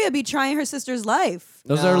it. Arya be trying her sister's life.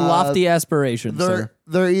 Those are lofty aspirations, sir.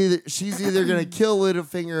 She's either gonna kill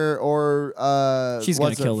Littlefinger or She's gonna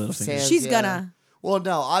what's kill her- Littlefinger. Sans, She's yeah. gonna. Well,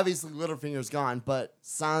 no, obviously Littlefinger's gone, but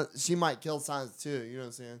she might kill Sansa too. You know what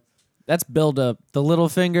I'm saying? That's build up. The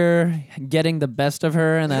Littlefinger getting the best of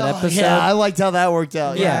her in that episode. Yeah, I liked how that worked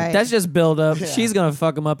out. Yeah, Right. that's just build up. Yeah. She's gonna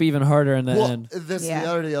fuck him up even harder in the Well, end. this is Yeah. the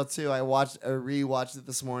other deal too. I rewatched it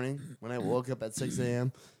this morning when I woke up at 6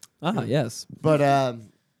 a.m. Ah, yes. But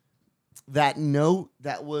that note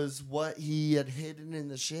that was what he had hidden in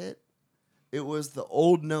the shit. It was the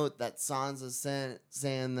old note that Sansa sent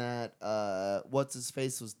saying that what's his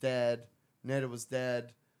face was dead, Ned was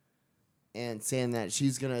dead, and saying that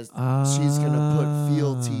she's gonna put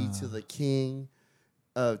fealty to the king,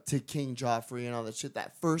 to King Joffrey and all that shit.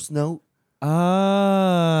 That first note.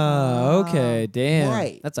 Ah, okay. Damn.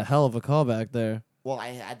 Right. That's a hell of a callback there. Well, I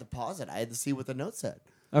had to pause it. I had to see what the note said.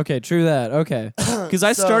 Okay, true that. Okay. Because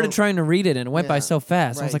I started trying to read it and it went by Yeah. so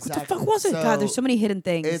fast. I was Right, like, what exactly. the fuck was it? So- God, there's so many hidden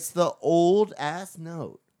things. It's the old ass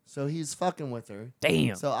note. So he's fucking with her.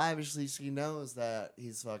 Damn. So obviously she knows that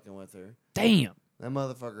he's fucking with her. Damn. That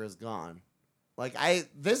motherfucker is gone. Like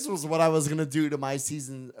this was what I was gonna do to my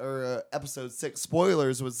season or episode 6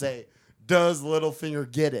 spoilers would say, does Littlefinger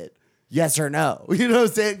get it? Yes or no? You know what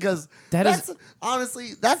I'm saying? Because that's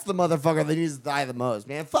honestly that's the motherfucker that needs to die the most,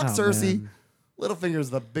 man. Fuck Cersei. man. Littlefinger's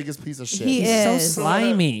the biggest piece of shit. He He's is. so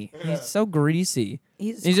slimy. He's so greasy.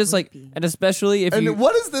 He's He's just like, creepy. and especially if And you.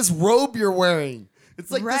 what is this robe you're wearing?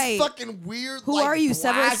 It's like Right. this fucking weird. Who like, are you, black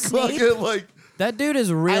Severus Snape? fucking, like That dude is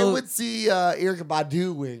I real. would see Erykah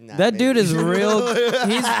Badu wing that. That dude maybe. is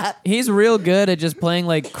real. He's real good at just playing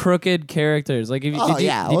like crooked characters. Like, if, Oh, did you,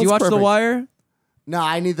 yeah, did you that's watch The perfect. Wire? No,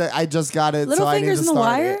 I just got it, so I need to Littlefinger's in The start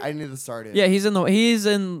Wire? it. I need to start it. Yeah, he's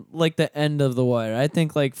in like the end of The Wire. I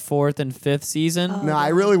think like 4th and 5th season. No, I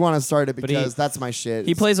really want to start it But because that's my shit.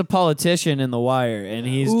 He plays a politician in The Wire, and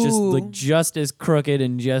he's just Ooh. like just as crooked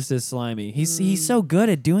and just as slimy. He's so good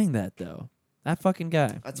at doing that though. That fucking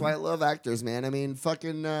guy. That's why I love actors, man. I mean,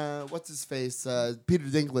 fucking what's his face, Peter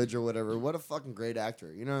Dinklage or whatever. What a fucking great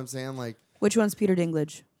actor. You know what I'm saying? Like Which one's Peter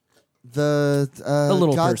Dinklage? the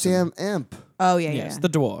little goddamn imp. Oh yeah, Yes, yeah. the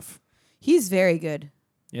dwarf. He's very good.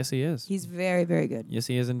 Yes, he is. He's very, very good. Yes,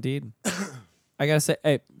 he is indeed. I gotta say,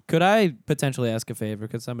 hey, could I potentially ask a favor?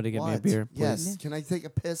 Could somebody get me a What? beer, please? Yes. Can I take a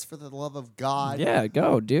piss for the love of God? Yeah,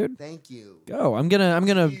 go, dude. Thank you. Go. I'm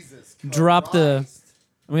gonna Jesus drop Christ.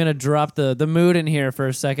 the mood in here for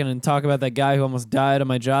a second and talk about that guy who almost died on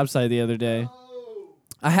my job site the other day.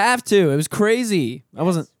 I have to. It was crazy. I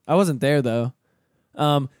wasn't there though.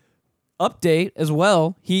 Update as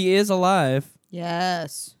well. He is alive.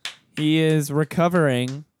 Yes. He is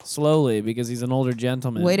recovering slowly because he's an older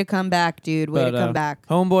gentleman. Way to come back, dude. Way to come back.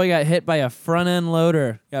 Homeboy got hit by a front end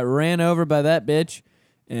loader. Got ran over by that bitch,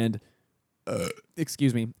 and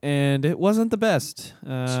excuse me, and it wasn't the best.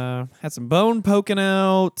 Had some bone poking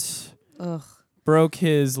out. Ugh. Broke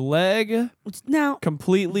his leg. Now,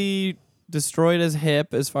 Completely destroyed his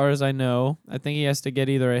hip, as far as I know. I think he has to get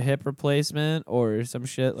either a hip replacement or some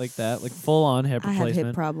shit like that, like full on hip I have replacement.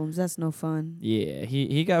 hip problems. That's no fun. Yeah,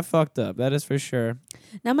 he got fucked up. That is for sure.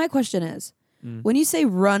 Now, my question is, Mm. when you say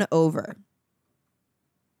run over,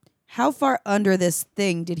 how far under this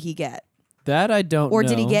thing did he get? That I don't know. Or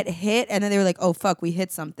did he get hit and then they were like, oh, fuck, we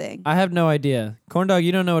hit something? I have no idea. Corn dog,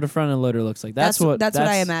 you don't know what a front end loader looks like. That's what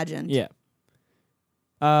I imagined. Yeah.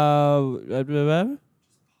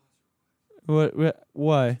 What?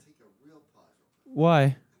 Why?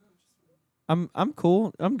 Why? I'm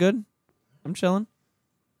cool. I'm good. I'm chilling.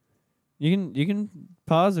 You can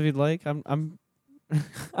pause if you'd like. I'm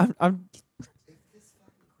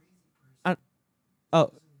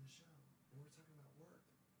oh.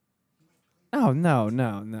 Oh no.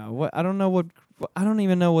 What? I don't know what. I don't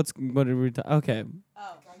even know what are we okay.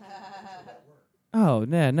 Oh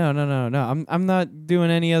no. I'm not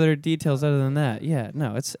doing any other details other than that. Yeah,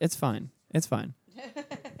 no, it's fine. It's fine.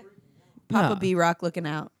 Papa No. B-Rock looking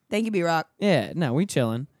out. Thank you, B-Rock. Yeah, no, we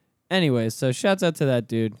chilling. Anyways, so shouts out to that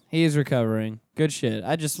dude. He's recovering. Good shit.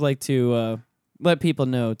 I just like to let people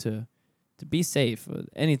know to be safe with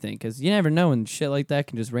anything, because you never know when shit like that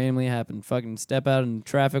can just randomly happen. Fucking step out in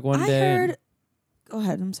traffic one I day. heard... Go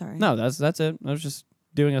ahead. I'm sorry. No, that's it. I was just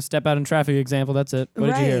doing a step out in traffic example. That's it. What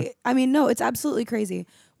did you hear? I mean, no, it's absolutely crazy.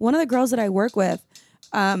 One of the girls that I work with,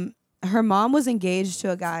 her mom was engaged to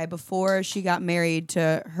a guy before she got married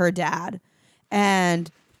to her dad. And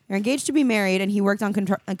they're engaged to be married, and he worked on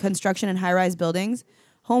construction in high-rise buildings.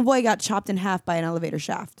 Homeboy got chopped in half by an elevator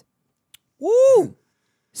shaft. Woo!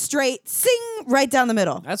 Straight, sing, right down the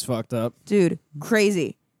middle. That's fucked up. Dude,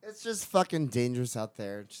 crazy. It's just fucking dangerous out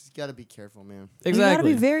there. Just gotta be careful, man. You gotta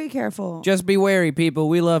Exactly. be very careful. Just be wary, people.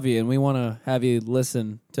 We love you, and we want to have you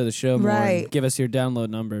listen to the show more Right. and give us your download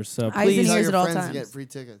numbers. So Eyes and please Tell ears your at all friends to times. get free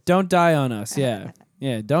tickets. don't die on us. Yeah.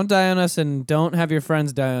 Yeah, don't die on us, and don't have your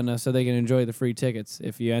friends die on us so they can enjoy the free tickets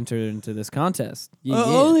if you enter into this contest. Yeah.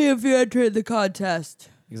 Only if you entered the contest.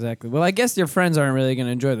 Exactly. Well, I guess your friends aren't really going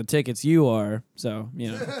to enjoy the tickets. You are. So,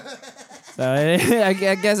 you know. So I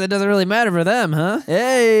guess it doesn't really matter for them, huh?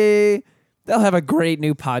 Hey. They'll have a great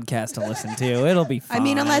new podcast to listen to. It'll be fun. I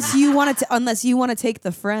mean, unless you want to take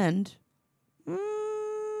the friend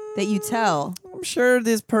that you tell. I'm sure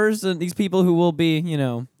these people who will be,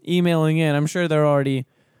 emailing in, I'm sure they're already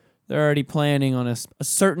planning on a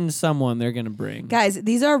certain someone they're going to bring. Guys,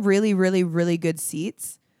 these are really, really, really good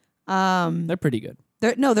seats. They're pretty good.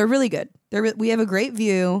 They're really good. We have a great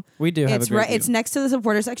view. We do have a great view. It's next to the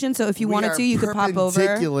supporter section, so if you We wanted are to, you could pop over.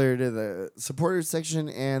 perpendicular to the supporter section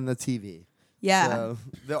and the TV. Yeah. So,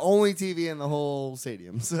 the only TV in the whole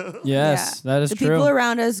stadium. So. Yes, Yeah. that is the true. people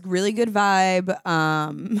around us, really good vibe.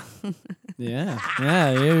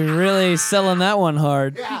 Yeah, you're really selling that one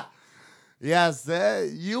hard. Yeah. Yes,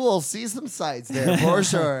 you will see some sights there for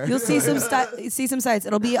sure. You'll see some sites.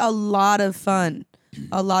 It'll be a lot of fun.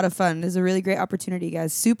 A lot of fun. It's a really great opportunity,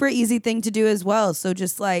 guys. Super easy thing to do as well. So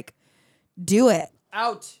just do it.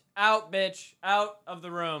 Out, bitch. Out of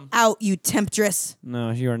the room. Out, you temptress.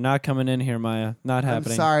 No, you are not coming in here, Maya. Not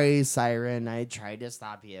happening. I'm sorry, Siren. I tried to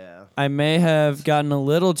stop you. I may have gotten a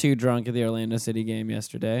little too drunk at the Orlando City game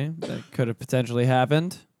yesterday. That could have potentially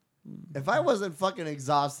happened. If I wasn't fucking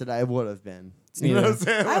exhausted, I would have been. You know what I'm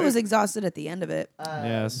saying? I was exhausted at the end of it.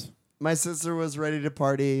 Yes. My sister was ready to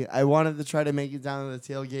party. I wanted to try to make it down to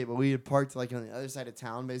the tailgate, but we had parked like on the other side of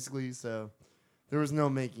town, basically. So there was no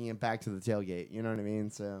making it back to the tailgate. You know what I mean?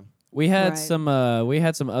 So We had Right. some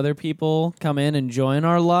other people come in and join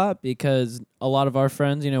our lot because a lot of our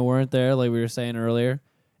friends, weren't there, like we were saying earlier.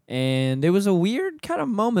 And it was a weird kind of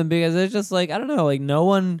moment because it's just like, I don't know, like no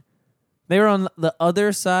one. They were on the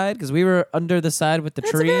other side because we were under the side with the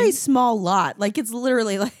It's tree. a very small lot. Like, it's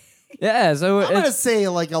literally like... Yeah, so I'm going to it's, say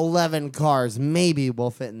like 11 cars maybe will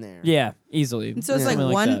fit in there. yeah, easily. So it's like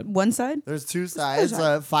Something that. one side? There's two sides,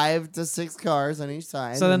 5 to 6 cars on each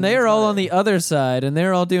side. So then and they that's were all about on it. the other side, and they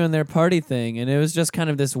were all doing their party thing, and it was just kind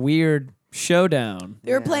of this weird showdown.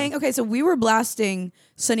 They were playing... Okay, so we were blasting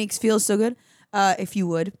Sonique's Feels So Good. If you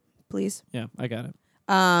would, please. Yeah, I got it.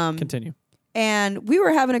 Continue. And we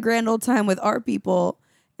were having a grand old time with our people,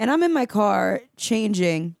 and I'm in my car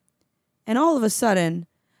changing, and all of a sudden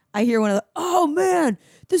I hear one of the, oh man,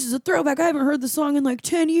 this is a throwback. I haven't heard the song in like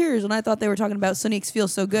 10 years. And I thought they were talking about Sonique's Feel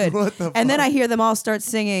So Good. What the And then I hear them all start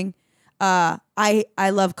singing I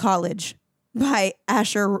Love College by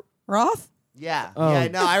Asher Roth. Yeah. Oh. Yeah,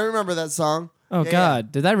 no, I remember that song. Oh, Yeah,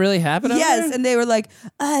 God. Did that really happen? out Yes, there? and they were like,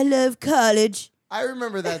 I love college. I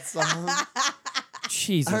remember that song.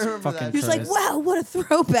 Jesus I remember fucking that. He was like, Christ. wow, what a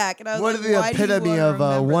throwback. And I was What like, the why do you epitome wanna of a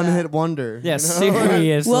remember one-hit that? wonder. Yeah, you know?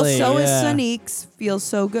 seriously. Well, so is yeah. Sonique's Feel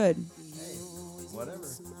So Good. Whatever.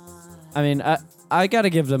 I mean, I got to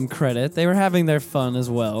give them credit. They were having their fun as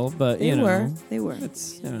well, but, They you were. know. They were.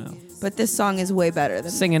 It's, you know. But this song is way better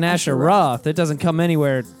than Singing Asher Roth, it doesn't come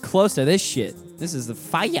anywhere close to this shit. This is the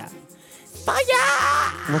fire.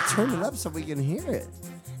 Well, turn it up so we can hear it.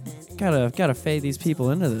 Gotta fade these people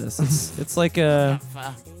into this. It's like a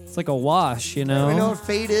wash, you know. We know what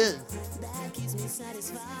fate is.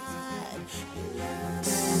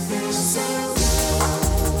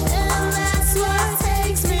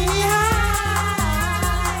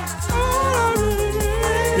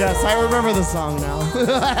 Yes, I remember the song now.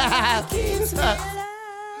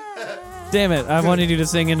 Damn it! I wanted you to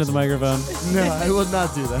sing into the microphone. No, I will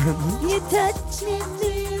not do that. You touch me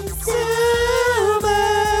so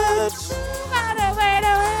much.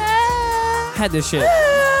 Had this shit.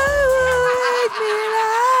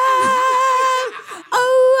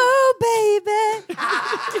 Oh, baby.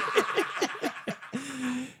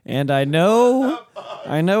 And I know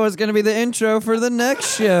it's gonna be the intro for the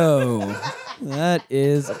next show. That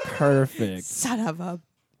is perfect. Son of a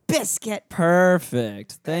biscuit.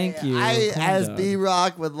 Perfect. Thank you. I, Calm as down.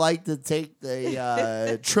 B-Rock, would like to take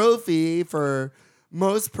the trophy for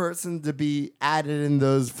most person to be added in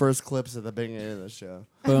those first clips at the beginning of the show.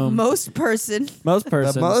 Boom. Most person. Most The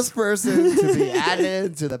persons. most person to be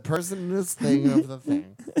added to the personless thing of the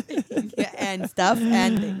thing. Yeah, and stuff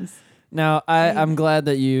and things. Now, I'm glad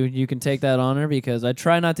that you can take that honor because I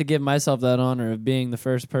try not to give myself that honor of being the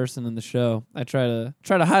first person in the show. I try to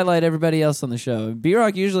highlight everybody else on the show.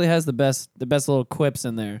 B-Rock usually has the best little quips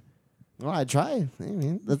in there. Well, I try. I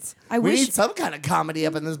mean, I we wish- need some kind of comedy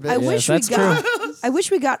up in this bitch. I wish we that's got. I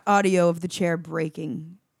wish we got audio of the chair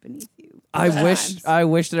breaking beneath you. I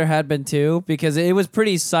wish there had been too because it was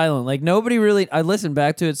pretty silent. Like nobody really. I listened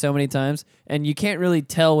back to it so many times, and you can't really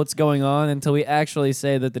tell what's going on until we actually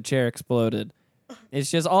say that the chair exploded.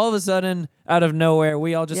 It's just all of a sudden, out of nowhere,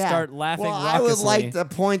 we all just start laughing. Well, I would raucously. like to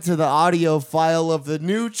point to the audio file of the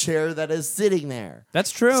new chair that is sitting there.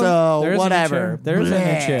 That's true. So, There is a new whatever. chair. There is a new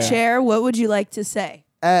Bleh. chair. Chair, what would you like to say?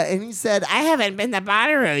 And he said, I haven't been to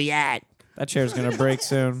Bonnaroo yet. That chair's gonna break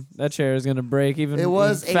soon. That chair is gonna break even It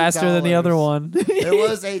was faster than the other $8. one. It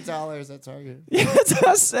was $8 at Target. Yeah, that's what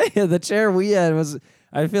I was saying. The chair we had was,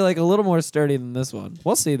 I feel like, a little more sturdy than this one.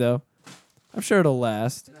 We'll see though. I'm sure it'll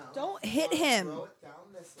last. Don't hit him.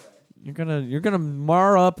 You're gonna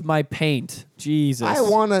mar up my paint. Jesus. I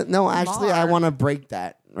want to break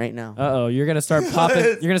that right now. Uh oh, you're gonna start popping.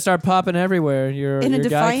 You're gonna start popping everywhere. In a your guy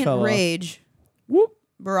defiant fell off. rage, Whoop.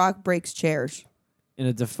 Barack breaks chairs. In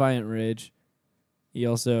a defiant rage. He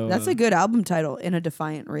also. That's a good album title. In a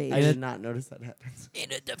defiant rage. I did not notice that happens.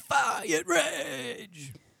 In a defiant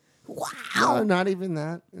rage. No, not even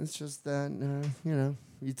that. It's just that,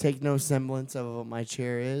 you take no semblance of what my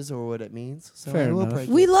chair is or what it means. So Fair I will enough. break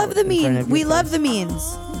We it love the in front mean. of We your love face. the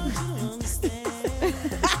means.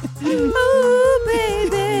 Ooh,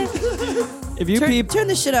 baby. If you Turn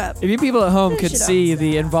this shit up. if you people at home could shit up. see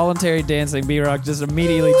the involuntary dancing B-Rock just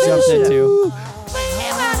immediately jumped into.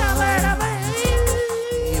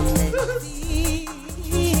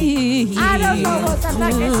 I don't know what the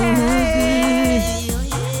fuck is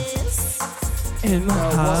In my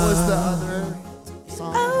What was the heart. other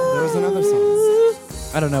song? There was another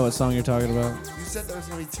song. I don't know what song you're talking about. You said there was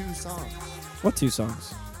only 2 songs. What 2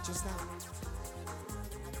 songs? Just now.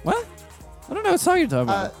 What? I don't know what song you're talking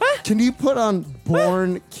about. Can you put on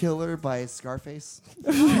Born Killer by Scarface?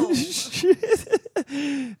 This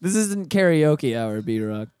isn't karaoke hour,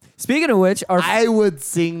 B-Rock. Speaking of which, I would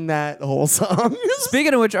sing that whole song.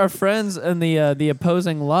 speaking of which, our friends in the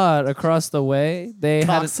opposing lot across the way, they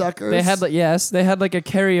had Cocksuckers? they had like a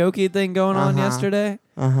karaoke thing going on yesterday,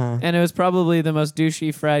 and it was probably the most douchey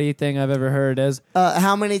fratty thing I've ever heard. As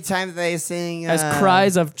How many times they sing?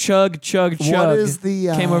 cries of chug chug chug What is the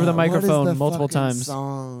came over the what is microphone the multiple fucking times.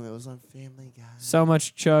 Song. It was on Family Guy. So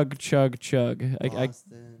much chug chug chug. I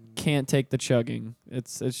Boston. can't take the chugging.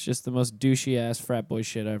 It's just the most douchey ass frat boy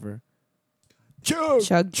shit ever. Chug,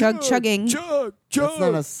 chugging. That's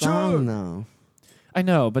not a song, though. I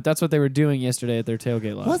know, but that's what they were doing yesterday at their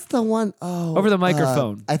tailgate lot. What's the one? Oh, Over the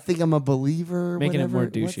microphone. I think I'm a believer. Making it whatever. more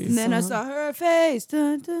What's douchey. the And then I song? saw her face.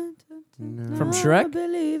 Dun, dun, dun, dun, From I'm Shrek? a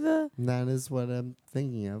believer. That is what I'm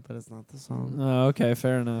thinking of, but it's not the song. Oh, okay,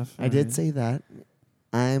 fair enough. I did say that.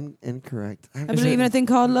 I'm incorrect. I believe in a thing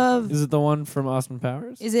called love. Is it the one from Austin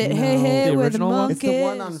Powers? Is it No. Hey Hey The with the original one? monkeys? It's the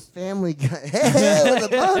one on Family Guy. Hey, with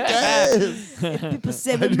the monkeys. People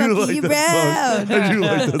say we monkey around. I do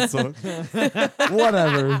like that song.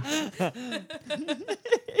 Whatever.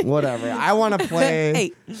 Whatever. I want to play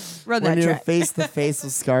Hey, run when that you're track. face to face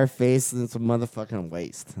with Scarface and it's a motherfucking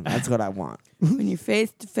waste. That's what I want. When you're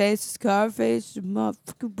face to face, Scarface, you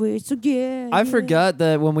motherfucking waste again. I forgot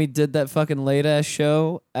that when we did that fucking late ass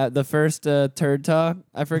show at the first Turd Talk.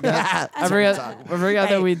 I forgot. I forgot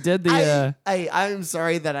that we did the. I'm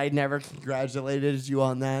sorry that I never congratulated you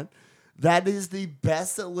on that. That is the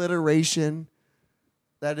best alliteration.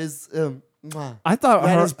 That is. I thought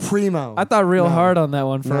That is primo. I thought real No. hard on that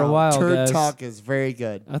one for a while, Turd guys. Talk is very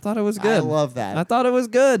good. I thought it was I good. love that. I thought it was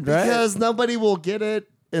good, right? Because nobody will get it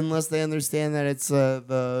unless they understand that it's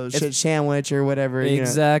the shit sandwich or whatever.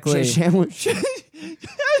 Exactly. You know. Shit sandwich.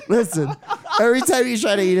 Listen, every time you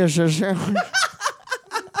try to eat a shit sandwich,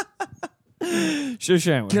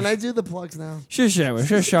 Shoshana. can I do the plugs now? Shoshana.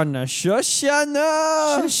 Shoshana.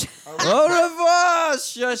 Shoshana. Au revoir,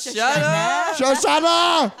 Shoshana.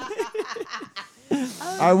 Shoshana!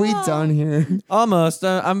 Are we done here? Almost.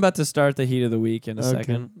 I'm about to start the heat of the week in a Okay.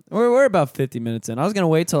 second. We're about 50 minutes in. I was gonna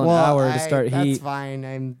wait till an hour to start that's heat. fine.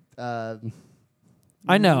 I'm.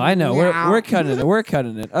 I know. Meow. We're cutting it. We're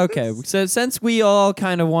cutting it. Okay. So since we all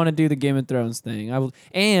kind of want to do the Game of Thrones thing, I will,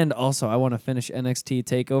 and also I want to finish NXT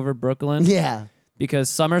Takeover Brooklyn Yeah. because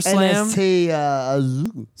SummerSlam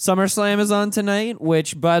is on tonight.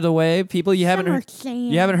 Which, by the way, people you haven't heard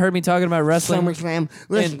me talking about wrestling. SummerSlam.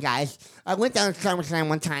 Listen, guys, I went down to SummerSlam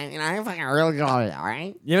one time and I fucking really got it. All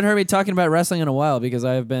right. You haven't heard me talking about wrestling in a while because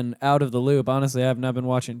I have been out of the loop. Honestly, I have not been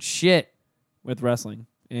watching shit with wrestling,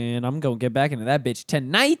 and I'm gonna get back into that bitch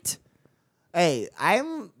tonight. Hey,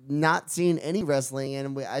 I'm not seeing any wrestling,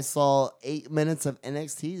 and I saw 8 minutes of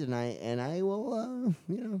NXT tonight, and I will,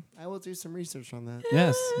 I will do some research on that.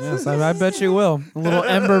 Yes, I bet you will. A little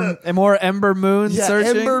more Ember Moon Yeah,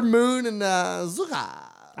 searching. Ember Moon and Zuka.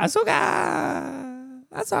 Asuka.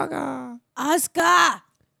 Oscar.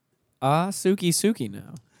 Suki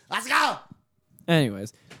now. Let's go.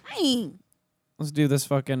 Anyways, Hey. let's do this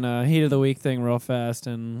fucking heat of the week thing real fast,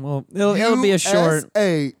 and it'll be a short.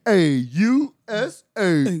 USA.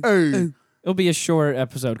 It'll be a short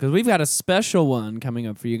episode because we've got a special one coming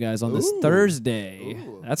up for you guys on this Ooh. Thursday.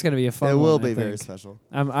 Ooh. That's gonna be a fun It one. will I be very think. special.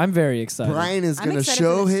 I'm very excited. Brian is I'm going to excited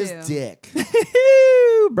show for his this, dick.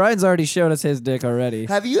 Brian's already showed us his dick already.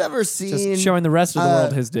 Have you ever seen Just showing the rest of the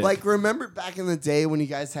world his dick. Like, remember back in the day when you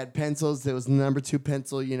guys had pencils? There was the number 2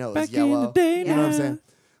 pencil. It was Back in yellow. the day You know what I'm saying?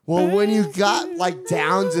 Well, when you got like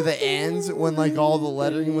down to the ends, when like all the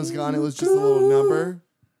lettering was gone, it was just a little number,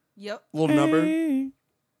 Yep. little number,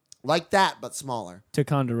 like that but smaller.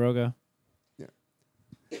 Ticonderoga.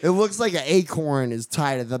 It looks like an acorn is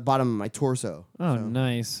tied at the bottom of my torso. Oh, So,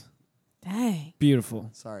 nice, Dang. beautiful.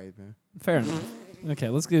 Sorry, man. Fair enough. Okay,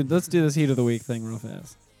 let's do this heat of the week thing real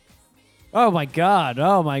fast. Oh my god! This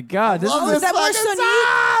Love is this that worse fucking on you?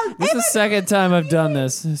 song! this is the second time I've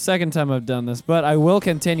done this. But I will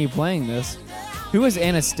continue playing this. Who is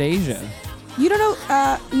Anastasia? You don't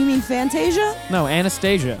know? You mean Fantasia? No,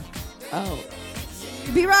 Anastasia. Oh.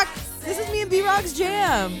 B-Rock. This is me and B-Rock's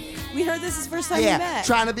jam. We heard this is first time we Yeah, met.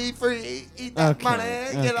 trying to be free, eat that Okay, money,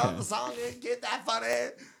 get okay. on the song and get that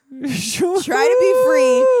funny. Try to be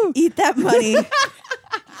free, eat that money,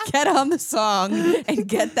 get on the song, and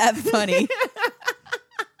get that funny.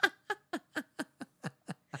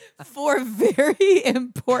 4 very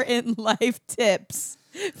important life tips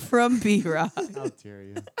from B-Rock. How dare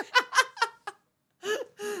you?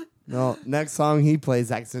 No, next song he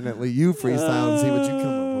plays accidentally, you freestyle and see what you come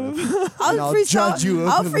up with. I'll And I'll freestyle. judge you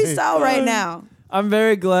I'll openly. freestyle right now. I'm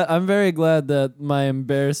very glad that my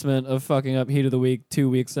embarrassment of fucking up Heat of the Week 2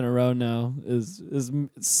 weeks in a row now is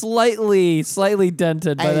slightly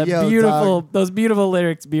dented by Hey, that yo, those beautiful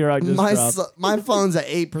lyrics B-Rock just dropped. My phone's at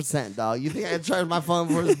 8%, dog. You think I can charge my phone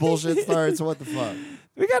before this bullshit starts? What the fuck?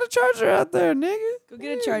 We got a charger out there, nigga. Go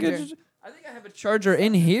get a charger. I think I have a charger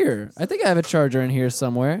in here.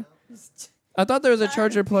 Somewhere. I thought there was a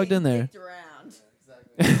charger plugged in there.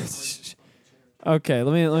 Okay,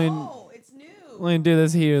 let me Oh, it's new. let me do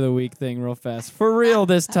this Heat of the Week thing real fast. For real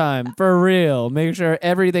this time. For real. Make sure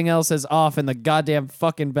everything else is off in the goddamn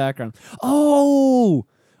fucking background. Oh,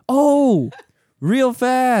 real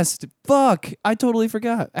fast. Fuck, I totally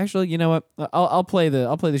forgot. Actually, you know what? I'll play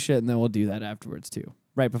the shit and then we'll do that afterwards too.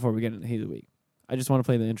 Right before we get into Heat of the Week. I just want to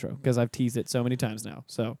play the intro because I've teased it so many times now.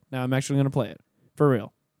 So now I'm actually gonna play it for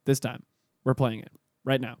real this time. We're playing it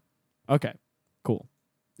right now. Okay, cool.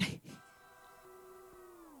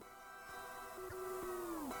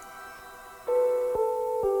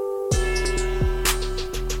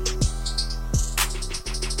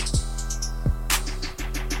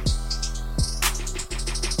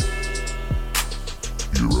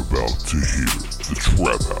 You're about to hear the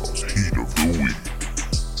Trap House Heat of the Week.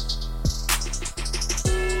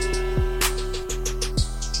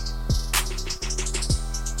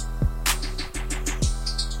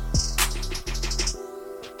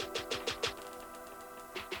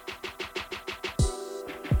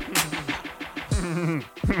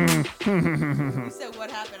 You said what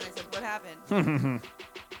happened. I said what happened.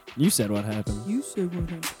 You said what happened. You said what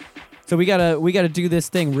happened. So we gotta do this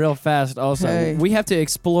thing real fast. Also, Okay. we have to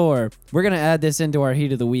explore. We're gonna add this into our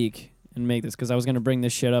Heat of the Week and make this because I was gonna bring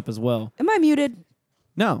this shit up as well. Am I muted?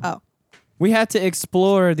 No. Oh. We had to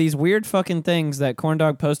explore these weird fucking things that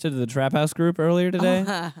Corndog posted to the Trap House group earlier today.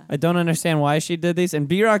 I don't understand why she did these, and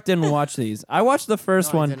B-Rock didn't watch these. I watched the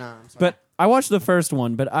first No, I one, did not. I'm sorry. but I watched the first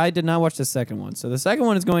one, but I did not watch the second one. So the second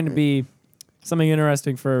one is going to be something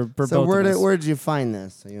interesting for So both where of us. did you find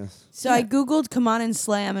this? I guess. So I Googled "Come on and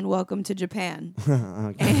slam" and "Welcome to Japan."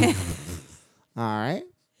 Okay. All right.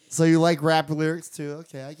 So you like rap lyrics too?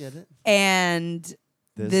 Okay, I get it. And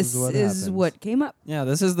this is happens. what came up. Yeah,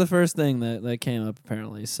 this is the first thing that came up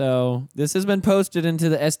apparently. So this has been posted into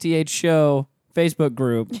the STH show Facebook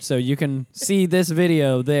group, so you can see this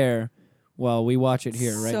video there while we watch it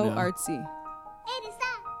here right so now. artsy.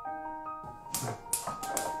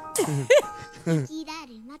 生きら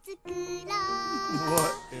れまつくろう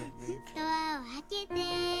ドアを開けて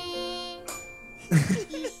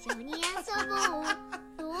一緒に遊ぼう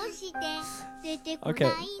どうして出てこない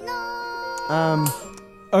の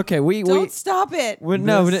Okay, we Don't stop it.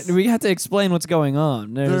 no, This- we have to explain what's going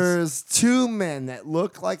on. There's two men that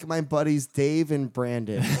look like my buddies Dave and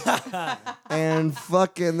Brandon. And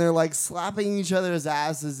fucking they're like slapping each other's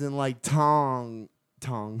asses in like tongs.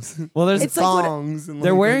 Well, there's It's like what- thongs. And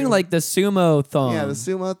they're wearing like the sumo thong. yeah, the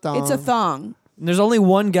sumo thong. It's a thong. And there's only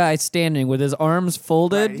one guy standing with his arms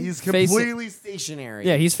folded. Right, he's facing- completely stationary.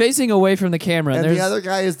 yeah, he's facing away from the camera. And there's, the other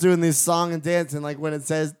guy is doing this song and dance, and like when it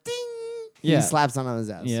says ding, Yeah. he slaps on his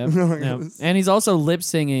ass. yeah, yeah. And he's also lip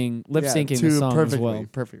syncing the song perfectly, as well.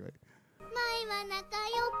 perfectly. 前は仲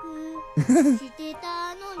良くして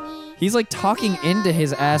たのに He's like talking into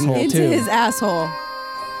his asshole Into too. his asshole.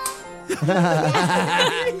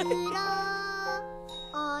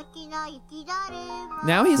 大きな雪だるま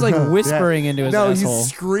Now he's like whispering into his No, asshole. he's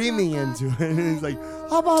screaming into it. He's like,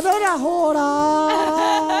 "Habanera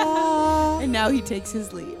And now he takes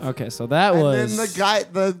his leave. Okay, so that And was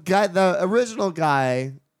then the original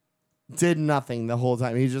guy did nothing the whole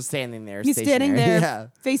time. He's just standing there. He's standing stationary. there, yeah.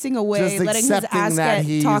 facing away, Just letting his accepting ass that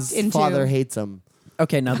get talked his into. father hates him.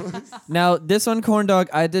 okay. Now this one, Corn Dog,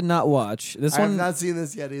 I did not watch. This I have one, not seen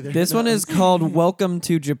this yet either. this one is called "Welcome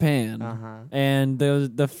to Japan," and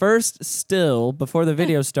the first still before the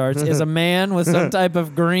video starts is a man with some type of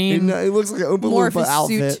He green. looks like an Oompa Morpheus Loompa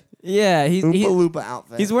suit. outfit. Yeah, Oompa Loompa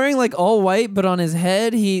outfit. he's wearing like all white, but on his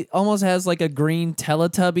head he almost has like a green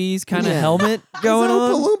Teletubbies kind of Yeah. helmet going He's an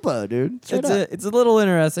on. Oompa Loompa, dude. Straight up. It's a little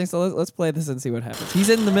interesting, so let's play this and see what happens. He's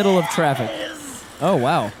in the middle of traffic. Oh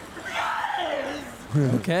wow.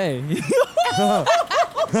 Okay.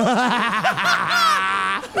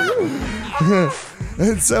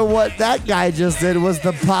 And so what that guy just did was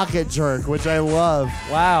the pocket jerk, which I love.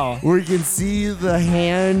 Wow. Where you can see the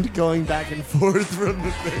hand going back and forth from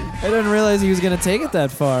the thing. I didn't realize he was going to take it that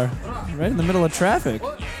far. Right in the middle of traffic.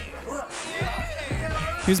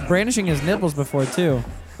 He was brandishing his nipples before, too.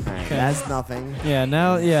 Okay. That's nothing. Yeah,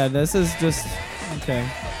 now, this is just... Okay.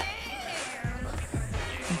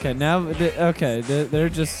 Okay, now... They're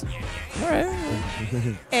just... All right.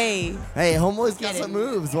 Hey. Hey, homeboy's got some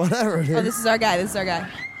moves. Whatever, dude. Oh, this is our guy.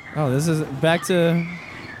 Oh, this is back to...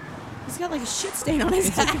 He's got like a shit stain on his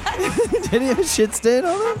hat. Did he have a shit stain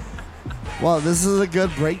on him? Well, this is a good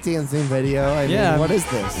breakdancing video. I mean, what is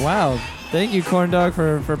this? Wow. Thank you, Corndog,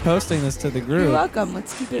 for posting this to the group. You're welcome.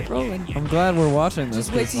 Let's keep it rolling. I'm glad we're watching this.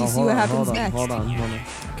 Just wait till you see what happens next. Hold on.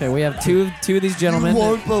 Okay, we have two of these gentlemen. You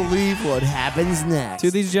won't believe what happens next. Two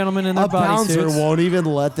of these gentlemen in their A bouncer bodysuits. won't even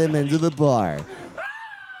let them into the bar.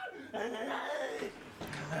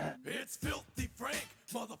 It's Filthy Frank,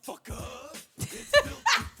 motherfucker. It's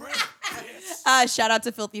Filthy Frank. Shout out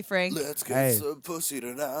to Filthy Frank. Let's get some pussy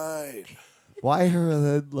tonight. Why her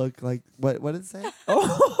head look like what did it say?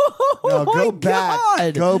 Oh, No, my go back.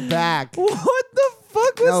 God. Go back. What the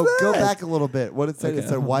fuck was No, that? go back a little bit. What did it say? Okay. It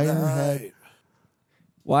said why her head.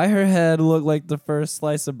 Why her head looked like the first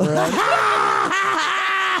slice of bread?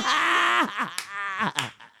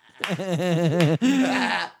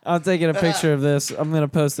 I'm taking a picture of this. I'm gonna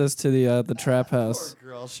post this to the Trap House. Poor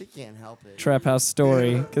girl, she can't help it. Trap House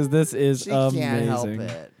story, because this is She amazing. can't help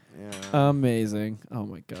it. Yeah. Amazing. Oh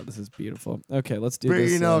my God, this is beautiful. Okay, let's do this.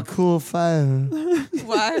 Bringing out cool fire.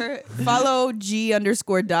 Follow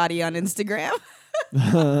G_Dottie on Instagram.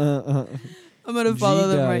 I'm gonna follow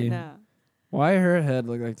them right G-Dottie. now. Why her head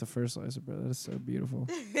look like the first slice of bread? That is so beautiful.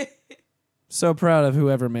 So proud of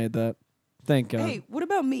whoever made that. Thank God. Hey, what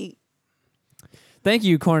about me? Thank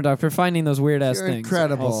you, Corn Dog, for finding those weird ass You're things.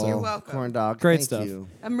 incredible. Also. You're welcome. Corn dog. Great Thank stuff. You.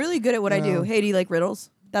 I'm really good at what I do. Hey, do you like riddles?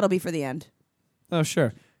 That'll be for the end. Oh,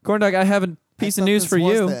 sure. Corn Dog, I have a piece I of thought news this for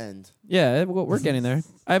was you. the end. Yeah, we're getting there.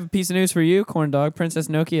 I have a piece of news for you, Corn Dog. Princess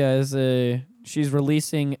Nokia she's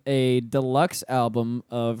releasing a deluxe album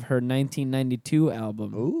of her 1992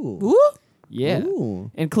 album. Ooh. Ooh. Yeah.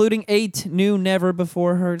 Ooh. Including 8 new never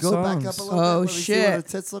before heard Go songs. back up a little Oh, bit. Let me see shit. what her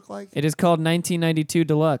tits look like. It is called 1992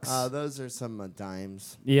 Deluxe. Those are some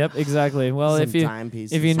dimes. Yep, exactly. Well, Some if you dime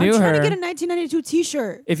pieces. if you I'm knew trying her, to get a 1992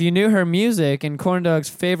 T-shirt. if you knew her music and Corn Dog's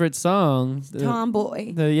favorite song,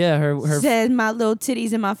 Tomboy. her Said my little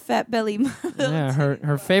titties and my fat belly.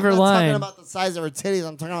 her favorite I'm not talking line. about the size of her titties.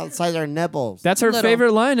 I'm talking about the size of her nipples. That's her Little.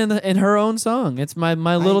 favorite line in her own song. It's my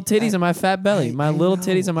little titties I- and my fat belly. My I little know.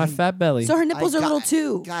 titties and my fat belly. So her nipples I are got- little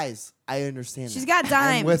too. Guys, I understand. She's that. got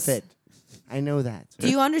dimes. I'm with it. I know that. Do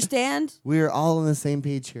you understand? We are all on the same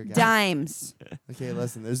page here, guys. Dimes. Okay,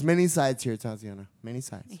 listen. There's many sides here, Tatiana. Many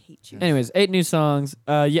sides. I hate you. Anyways, 8 new songs.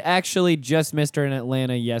 You actually just missed her in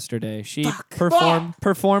Atlanta yesterday. She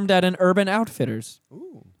performed at an Urban Outfitters.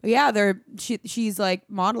 Ooh. Yeah, she's like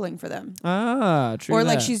modeling for them. Ah, true. Or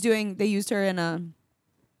like that. they used her in a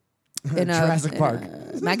Jurassic Park.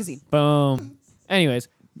 magazine. Boom. Anyways,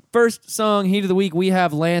 first song, Heat of the Week, we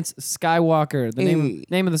have Lance Skywalker. The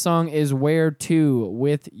name of the song is Where To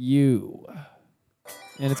With You.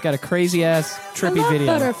 And it's got a crazy ass trippy I love video.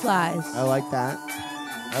 butterflies. I like that.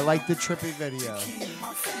 I like the trippy video.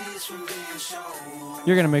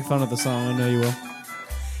 You're going to make fun of the song. I know you will.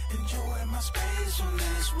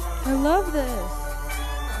 I love this.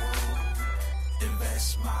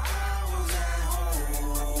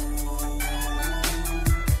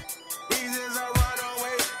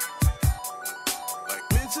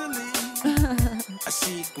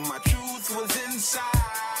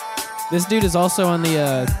 This dude is also on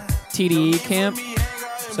the TDE camp.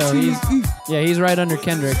 So he's right under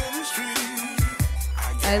Kendrick.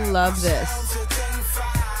 I love this.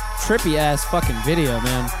 Trippy ass fucking video,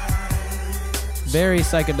 man. Very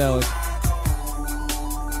psychedelic.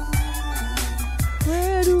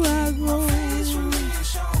 Where do I go?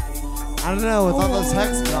 I don't know. With all those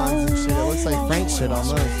hexagons and shit, it looks like Frank shit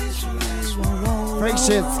almost. Frank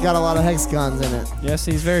shit's got a lot of hexagons in it. Yes,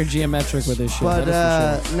 he's very geometric with his shit. But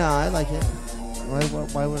that is for no, I like it.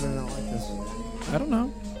 Why would I not like this? sure. I don't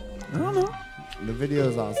know. The video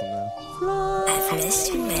is awesome though.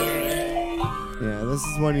 Yeah, this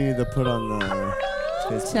is one you need to put on the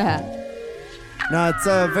Facebook. Yeah. No, it's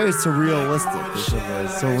very surrealistic. It's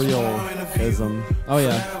a surrealism. Oh,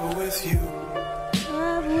 yeah.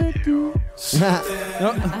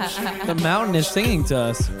 The mountain is singing to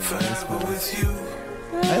us.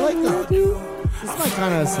 I like this. This is my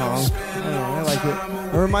kind of song. I don't know. I like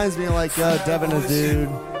it. It reminds me of like Devin a Dude.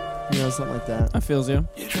 You know, something like that. I feels you.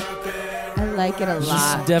 I I like it a It's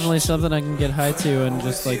lot. just definitely something I can get high to and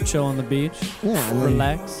just like chill on the beach, Yeah,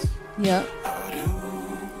 relax. Yep.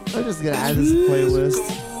 I'm just gonna add this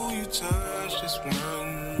playlist.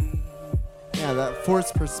 Yeah, that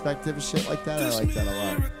forced perspective shit like that, I like that a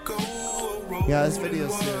lot. Yeah, this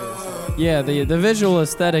video's serious. Yeah, the visual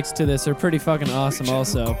aesthetics to this are pretty fucking awesome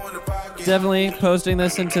also. Definitely posting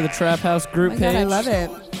this into the Trap House group Oh my page. God, I love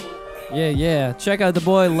it. Yeah. Check out the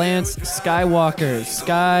boy Lance Skywalker.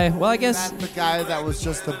 Well, I guess That's the guy that was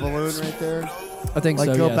just the balloon right there. I think Like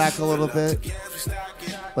so. go yes. back a little bit.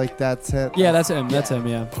 Like that's him. Yeah, that's him. That's him.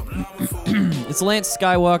 Yeah. It's Lance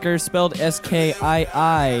Skywalker, spelled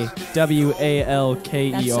SKIIWALKER.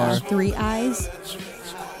 That's 3 eyes.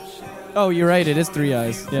 Oh, you're right. It is 3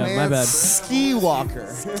 eyes. Yeah, my bad. Ski walker.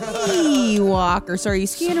 Ski walker. So are you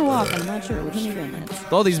skiing or walking? I'm not sure. Which one are you doing, Lance?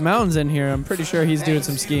 With all these mountains in here, I'm pretty sure he's doing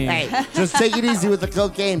some skiing. Hey, just take it easy with the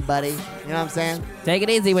cocaine, buddy. You know what I'm saying? Take it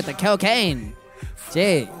easy with the cocaine.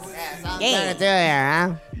 Jeez. Trying to do here,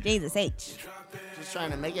 huh? Jesus H. Just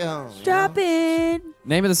trying to make it home. Drop it.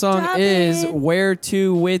 Name of the song Drop is it. Where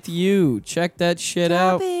To With You. Check that shit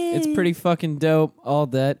Drop out. it. It's pretty fucking dope. All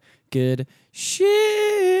that good shit.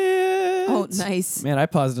 Oh, nice. Man, I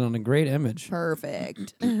paused it on a great image.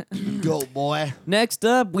 Perfect. Go, boy. Next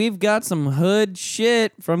up, we've got some hood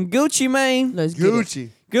shit from Gucci Mane. Let's get it. Gucci.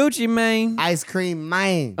 Gucci Mane. Ice cream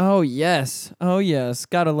man. Oh, yes. Oh, yes.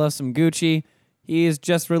 Gotta love some Gucci. He has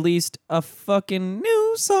just released a fucking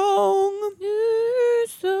new song.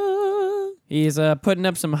 He's putting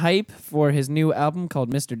up some hype for his new album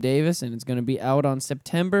called Mr. Davis, and it's going to be out on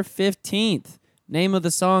September 15th. Name of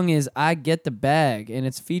the song is I Get the Bag, and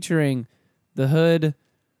it's featuring the hood,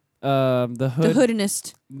 The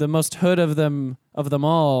hoodinist. the most hood of them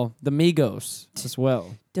all, the Migos as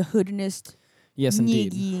well. The hoodinist. Yes,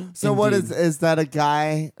 indeed. Niggy. So what Indeed. is that a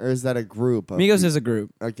guy or is that a group? Of Migos people? is a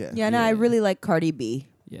group. Okay. Yeah, no, I really like Cardi B.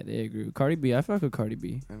 Yeah, they agree. Cardi B, I fuck with Cardi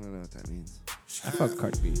B. I don't know what that means. I fuck with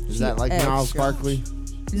Cardi B. Is that like extra. Gnarls Barkley?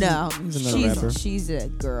 No, He's another rapper. she's a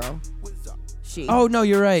girl. She. Oh no,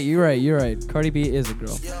 you're right. Cardi B is a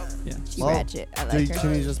girl. Yeah. She Well, ratchet. I like her.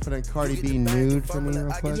 Can you just put in Cardi B nude for me real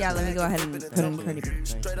quick? Yeah, let me go ahead and put in Cardi B.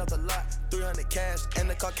 Straight out the lot, 300 cash, and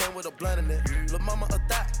the car came with a blunt in it. Lil' mama a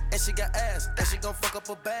thot, and she got ass, and she gon' fuck up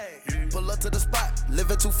a bag. Pull up to the spot,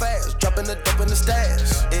 living too fast, dropping the dope in the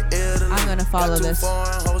stash. In Italy, I'm gonna follow got two this.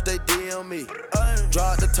 foreign hoes, they DM me.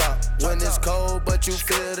 Drop the top when it's cold, but you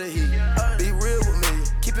feel the heat. Be real with me,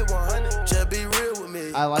 keep it 100, just be real with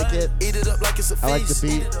me. I like it. Eat it up like it's a feast. I like the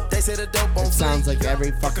beat. They say the dope on It sounds fleek. like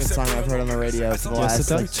every fucking song I've heard on the radio for the Yes,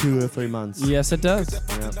 it last like does. 2 or 3 months. Yes, it does. Yeah.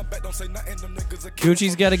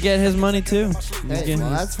 Gucci's got to get his money too. He's Hey, getting well,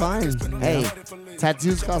 his- that's fine. Hey,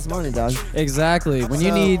 tattoos cost money, dog. exactly. When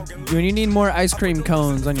you need more ice cream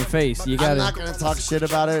cones on your face, you I'm gotta. not gonna talk shit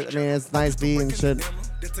about it. I mean, it's nice beat and shit,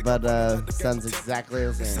 but sounds exactly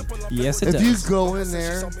the same. Yes, it If you does. go in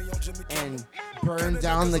there and burn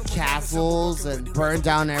down the castles and burn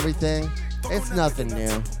down everything, it's nothing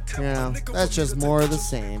new. You know, that's just more of the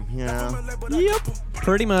same. You know, Yep.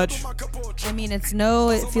 Pretty much. I mean, It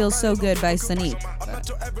Feels So Good by Sonique.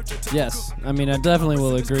 Yes. I mean, I definitely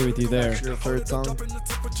will agree with you there. your third song.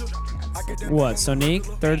 What? Sonique?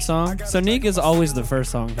 Third song? Sonique is always the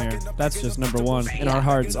first song here. That's just number one in our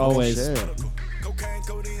hearts, always. Shit.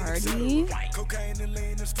 Cardi B. I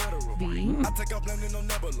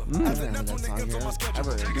haven't heard that song here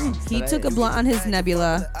ever. He took a blunt on his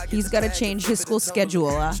Nebula. He's got to change his school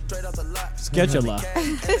schedule. Schedula.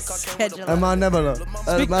 Schedule. I'm on Nebula.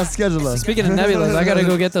 My scheduler. Speaking of nebulas, I gotta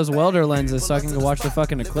go get those welder lenses so I can go watch the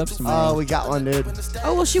fucking eclipse tomorrow. Oh, we got one, dude.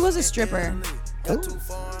 Oh, well, she was a stripper.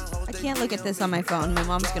 I can't look at this on my phone. My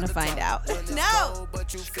mom's going to find out. No!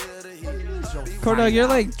 Cordog, you're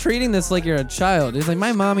like treating this like you're a child. It's like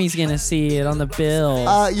my mommy's gonna see it on the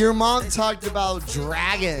bill. Your mom talked about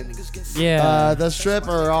Dragon, yeah. the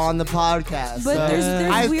stripper, on the podcast. But there's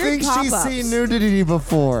I weird think pop-ups. she's seen nudity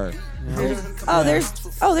before. Oh,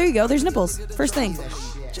 there you go. There's nipples. First thing.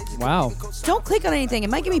 Wow. Don't click on anything. It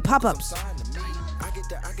might give me pop-ups.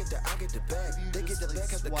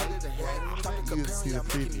 You can see the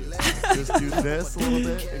preview. Just do this a little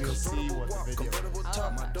bit, and you'll see what the video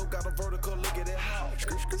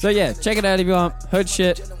is. So yeah, check it out if you want. Hood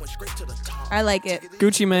shit. I like it.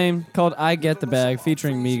 Gucci Mane called I Get the Bag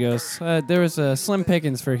featuring Migos. There was Slim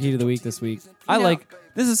Pickens for Heat of the Week this week.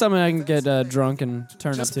 This is something I can get drunk and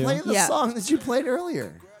turn Just up play to. the Yeah. song that you played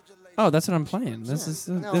earlier. Oh, that's what I'm playing. This is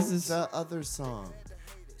No, this is the other song.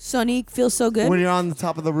 Sonique Feels So Good. When you're on the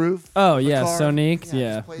top of the roof. Oh the yeah, car. Sonique. Yeah,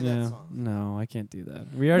 Yeah. just play that Yeah. song. No, I can't do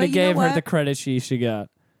that. We already But you know gave her what? the credit she got.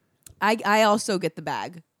 I also get the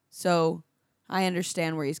bag. So I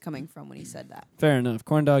understand where he's coming from when he said that. Fair enough.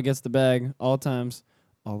 Corn Dog gets the bag all times,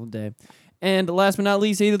 all day. And last but not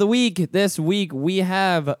least, Heat of the Week. This week we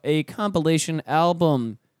have a compilation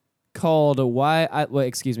album called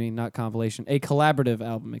not compilation, a collaborative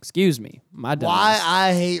album. Excuse me. My dumbass. Why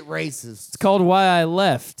I Hate Racists. It's called Why I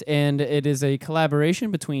Left, and it is a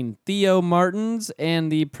collaboration between Theo Martins and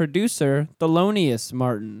the producer Thelonious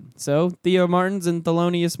Martin. So, Theo Martins and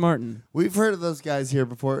Thelonious Martin. We've heard of those guys here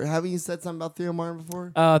before. Haven't you said something about Theo Martin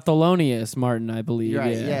before? Thelonious Martin, I believe.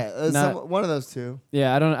 Right, Yeah. one of those two.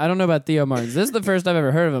 Yeah, I don't know about Theo Martins. This is the first I've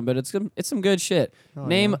ever heard of him, but it's some good shit.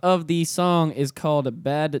 Name of the song is called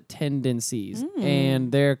Bad Tendencies,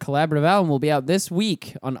 and their collaborative album will be out this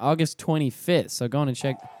week on August 25th. So go on and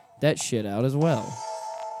check that shit out as well.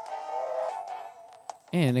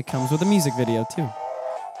 And it comes with a music video too.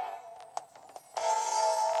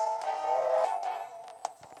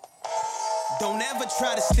 Don't ever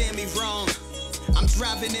try to steer me wrong. I'm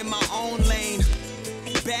driving in my own lane.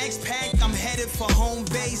 Bags packed, I'm headed for home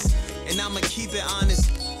base. And I'ma keep it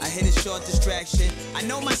honest, I hit a short distraction. I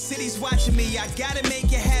know my city's watching me, I gotta make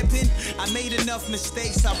it happen. I made enough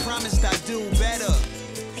mistakes, I promised I'd do better.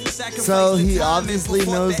 So he obviously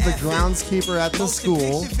knows the groundskeeper at the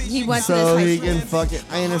school. He went to so this high he school. can fucking.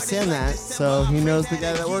 I understand that. So he knows the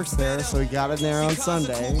guy that works there. So he got in there on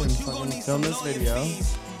Sunday and fucking filmed this video.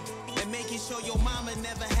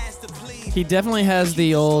 He definitely has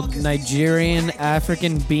the old Nigerian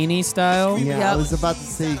African beanie style. Yeah, Yep. I was about to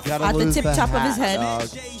say, you gotta At the lose tip the top of hat, his head. dog.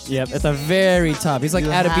 Yep, at the very top. He's like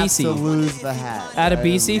You have to Adebisi. lose the hat.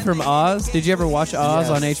 Adebisi from Oz. Did you ever watch Oz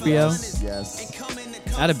on HBO? Yes.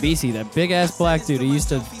 Adebisi, that big ass black dude who used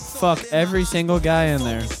to fuck every single guy in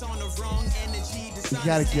there. You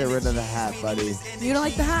gotta get rid of the hat, buddy. You don't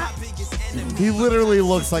like the hat? He literally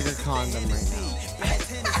looks like a condom right now.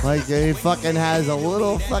 Like he fucking has a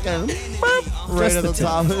little fucking boop right Just at the the tip.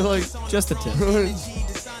 top. Like, Just the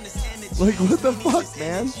tip. like what the fuck,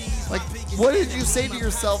 man? Like, what did you say to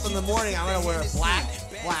yourself in the morning? I'm gonna wear black.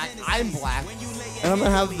 I'm black, and I'm gonna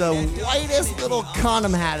have the whitest little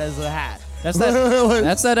condom hat as a hat. That's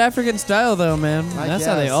that African style though, man. I That's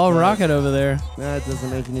how they guess, all but- rock it over there. That doesn't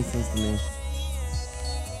make any sense to me.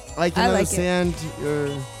 I can I like it. understand your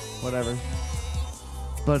whatever,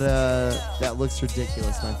 but that looks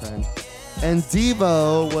ridiculous, my friend. And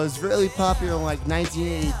Devo was really popular in like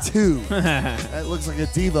 1982. That looks like a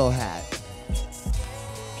Devo hat.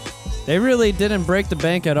 They really didn't break the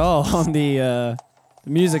bank at all on the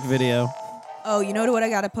music video. Oh, you know what I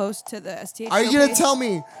gotta post to the STH? Are you gonna page? tell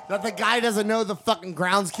me that the guy doesn't know the fucking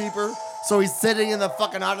groundskeeper? So he's sitting in the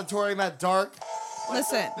fucking auditorium at dark?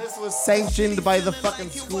 Listen, This was sanctioned by the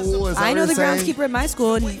fucking school. Is that I what know the you're saying? groundskeeper at my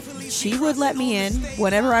school, and she would let me in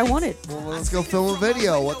whenever I wanted. Well, let's go film a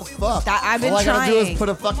video. What the fuck? I've been All I gotta do trying. is put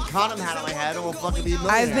a fucking condom hat on my head and we'll fucking be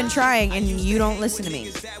millionaires. I've been trying, and you don't listen to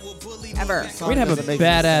me. Ever. We'd have a Doesn't make any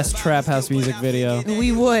badass trap house music video.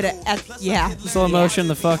 We would. Yeah. Slow motion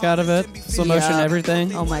the fuck out of it. Slow motion Yeah.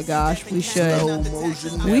 everything. Oh my gosh, we should. Slow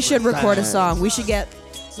motion We should record a everything. song.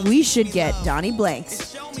 We should get Donnie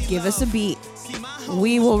Blanks to give us a beat.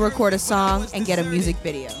 We will record a song and get a music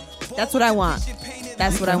video. That's what I want.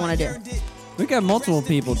 That's what I want to do. We got multiple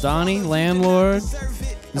people. Donnie, Landlord,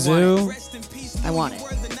 Zoo, I want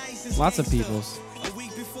it. lots of peoples.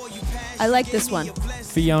 I like this one.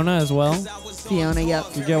 Fiona as well. Fiona, yep.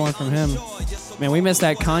 You get one from him. Man, we missed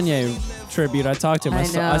that Kanye tribute. I talked to him. I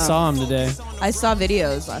I know. saw him today. I saw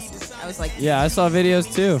videos last. I was like, Yeah, I saw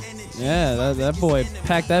videos too. Yeah, that boy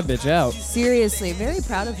packed that bitch out. seriously, very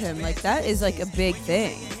proud of him. Like that is like a big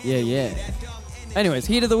thing. Yeah. Anyways,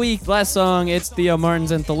 Heat of the Week, last song. It's Theo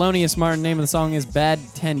Martins and Thelonious Martin. Name of the song is Bad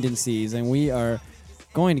Tendencies. And we are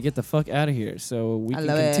going to get the fuck out of here. So we can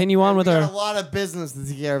love it. continue on with We got our... a lot of business to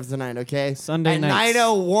take care of tonight, okay? Sunday At nights.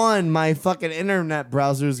 9:01, my fucking internet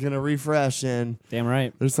browser is gonna refresh, and Damn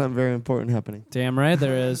right. there's something very important happening. Damn right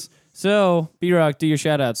there is. So, B-Rock, do your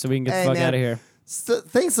shout-outs so we can get Hey, the fuck man. out of here.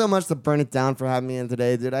 Thanks so much to Burn It Down for having me in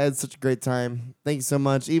today, dude. I had such a great time. Thank you so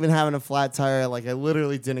much. Even having a flat tire, like I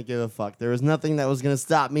literally didn't give a fuck. There was nothing that was gonna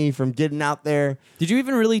stop me from getting out there. Did you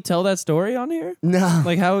even really tell that story on here? No.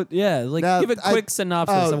 Like how, No, give a quick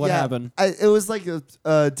synopsis of what yeah. happened. It was like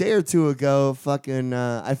a day or two ago. Fucking,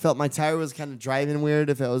 I felt my tire was kind of driving weird.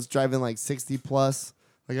 If I was driving like 60 plus,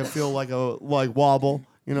 like I feel like a wobble.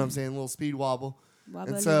 You know what I'm saying? A little speed wobble.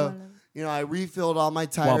 And so, you know, I refilled all my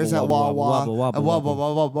tires at Wawa.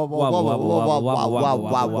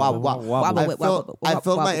 I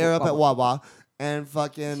filled my air up at Wawa, and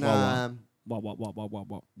fucking.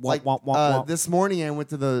 Like this morning, I went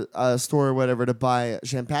to the store or whatever to buy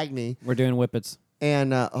champagne. We're doing whippets.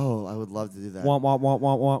 And I would love to do that.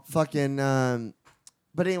 Womp. Fucking.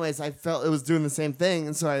 But anyways, I felt it was doing the same thing,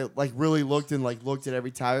 and so I like really looked at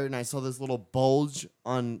every tire, and I saw this little bulge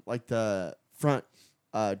on like the front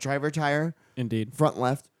driver tire. Indeed. Front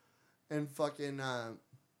left, and fucking.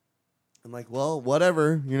 I'm like, well,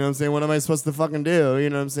 whatever. You know what I'm saying? What am I supposed to fucking do? You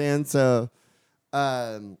know what I'm saying? So,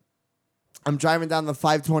 I'm driving down the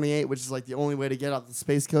 528, which is like the only way to get out the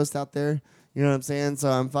Space Coast out there. You know what I'm saying? So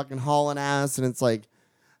I'm fucking hauling ass, and it's like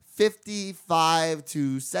 55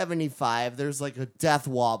 to 75. There's like a death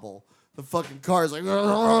wobble. The fucking car's like, you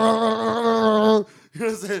know what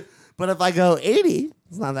I'm saying? But if I go 80,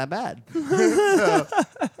 it's not that bad.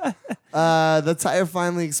 The tire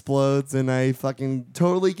finally explodes, and I fucking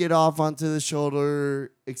totally get off onto the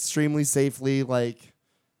shoulder extremely safely. Like,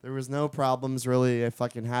 there was no problems, really. I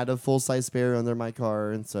fucking had a full-size spare under my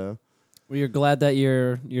car, and so... Well, you're glad that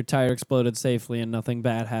your tire exploded safely and nothing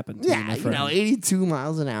bad happened to you, my friend. 82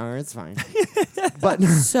 miles an hour, it's fine. But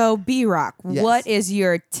So, B-Rock, Yes. what is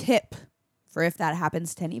your tip for if that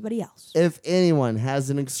happens to anybody else? if anyone has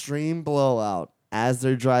an extreme blowout as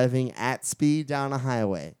they're driving at speed down a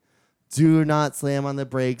highway, do not slam on the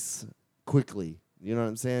brakes quickly. You know what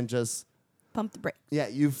I'm saying? Just, Pump the brake. yeah,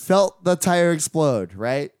 you felt the tire explode,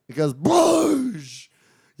 right? It goes, boosh!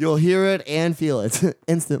 You'll hear it and feel it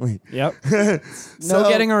instantly. Yep. No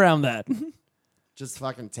getting around that. Just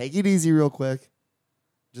fucking take it easy real quick.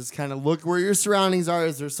 Just kind of look where your surroundings are.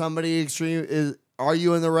 Is there somebody extreme? Are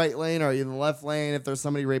you in the right lane? Are you in the left lane? If there's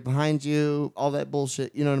somebody right behind you, all that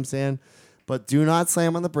bullshit. You know what I'm saying? But do not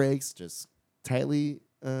slam on the brakes. Just tightly,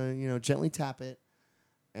 gently tap it.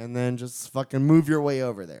 And then just fucking move your way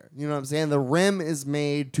over there. You know what I'm saying? The rim is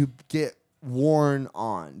made to get worn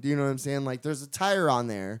on. Do you know what I'm saying? Like, there's a tire on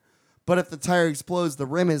there, but if the tire explodes, the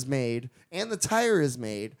rim is made and the tire is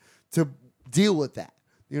made to deal with that.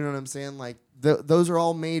 You know what I'm saying? Like, those are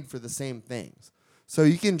all made for the same things. So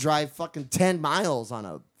you can drive fucking 10 miles on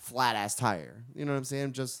a flat ass tire. You know what I'm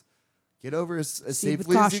saying? Just get over as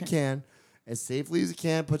safely as you can. As safely as you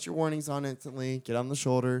can. Put your warnings on instantly. Get on the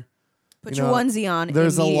shoulder. Put your onesie on.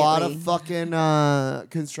 There's a lot of fucking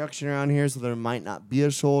construction around here, so there might not be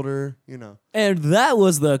a shoulder, you know. And that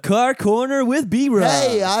was the Car Corner with B-Rock.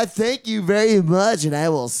 Hey, I thank you very much, and I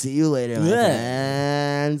will see you later, my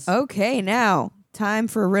friends. Okay, now time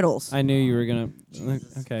for riddles. I knew you were going to...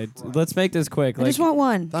 Okay, let's make this quick. I just want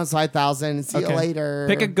one. That's 5,000. See you later.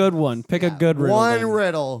 Pick a good one. Pick a good riddle. One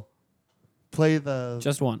riddle. Play the...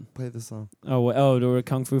 Just one. Play the song. Oh, do we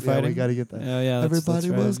Kung Fu fighting? Yeah, we got to get that. Oh, yeah. Everybody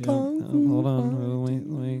that's was right. Kung Fu. Hold on.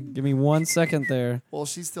 Wait. Give me 1 second there. Well,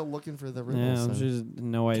 she's still looking for the riddle. Yeah, so. she's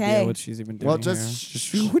no idea Okay. what she's even doing Well, here.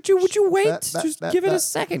 just would you wait? That- just that- give it a that-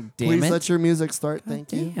 second, damn Please it. let your music start.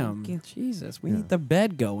 Thank you. Damn, Thank you. Jesus, we Yeah. need the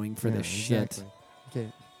bed going for Yeah, this shit. exactly.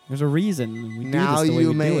 Okay. There's a reason we Now do this the way you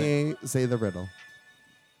we do may it. say the riddle.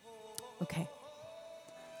 Okay.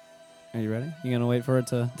 Are you ready? You gonna wait for it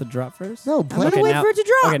to drop first? No, I'm play. gonna wait now- for it to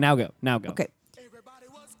drop. Okay, now go. Now go. Okay.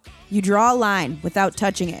 You draw a line without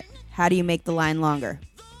touching it. How do you make the line longer?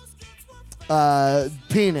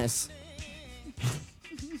 Penis.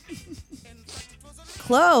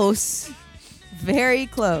 Close. Very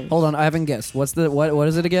close. Hold on, I haven't guessed. What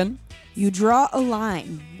is it again? You draw a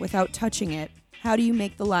line without touching it. How do you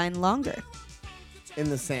make the line longer? In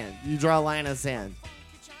the sand. You draw a line of sand.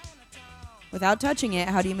 Without touching it,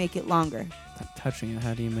 how do you make it longer? Touching it,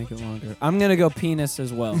 how do you make it longer? I'm gonna go penis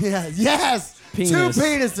as well. Yeah. Yes. Penis. 2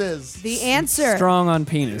 penises. The answer. Strong on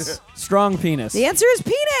penis. Strong penis. The answer is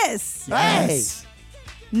penis. Hey.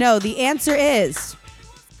 No, the answer is.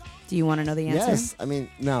 Do you want to know the answer? Yes. I mean,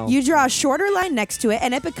 no. You draw a shorter line next to it,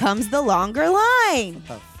 and it becomes the longer line.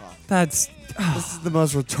 Oh, fuck. That's This is the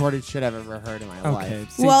most retarded shit I've ever heard in my okay.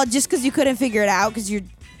 life. See, Well, just because you couldn't figure it out because your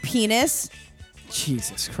penis.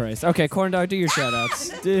 Jesus Christ. Okay, Corn Dog, do your shout outs.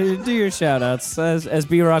 do your shout outs as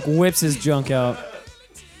B-Rock whips his junk out.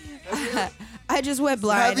 I just went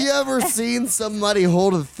blind. Have you ever seen somebody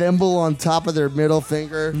hold a thimble on top of their middle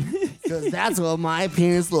finger? Because that's what my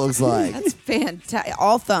penis looks like. That's fantastic.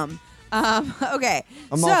 All thumb. Okay.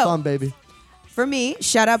 I'm all thumb, baby. For me,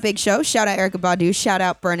 shout out Big Show, shout out Erykah Badu, shout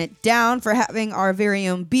out Burn It Down for having our very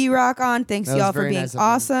own B-Rock on. Thanks That was y'all for very being nice of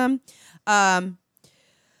them. awesome.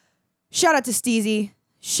 Shout out to Steezy.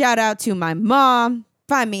 Shout out to my mom.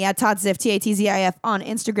 Find me at Todzif, TATZIF on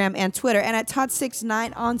Instagram and Twitter, and at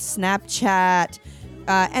Todd69 on Snapchat.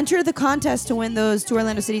 Enter the contest to win those to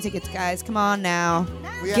Orlando City tickets, guys. Come on now.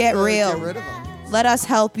 We have Get to real. Get rid of them. Let us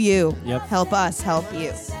help you. Yep. Help us help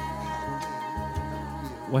you.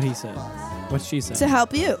 What he said. What she said. To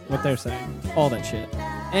help you. What they're saying. All that shit.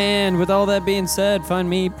 And with all that being said, find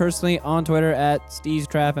me personally on Twitter at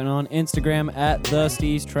STH and on Instagram at the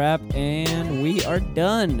STH. And we are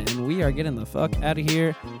done. And we are getting the fuck out of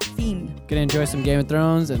here. Fiend. Gonna enjoy some Game of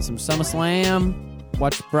Thrones and some SummerSlam.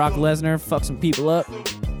 Watch Brock Lesnar fuck some people up.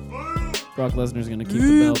 Brock Lesnar's gonna keep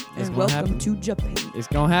the belt. It's And gonna welcome happen. to Japan. It's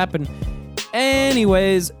gonna happen.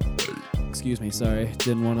 Anyways, excuse me, sorry.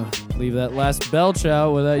 Didn't want to leave that last belch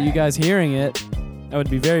out without you guys hearing it. That would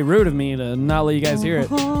be very rude of me to not let you guys hear it.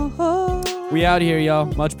 We out here, y'all.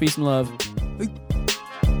 Much peace and love.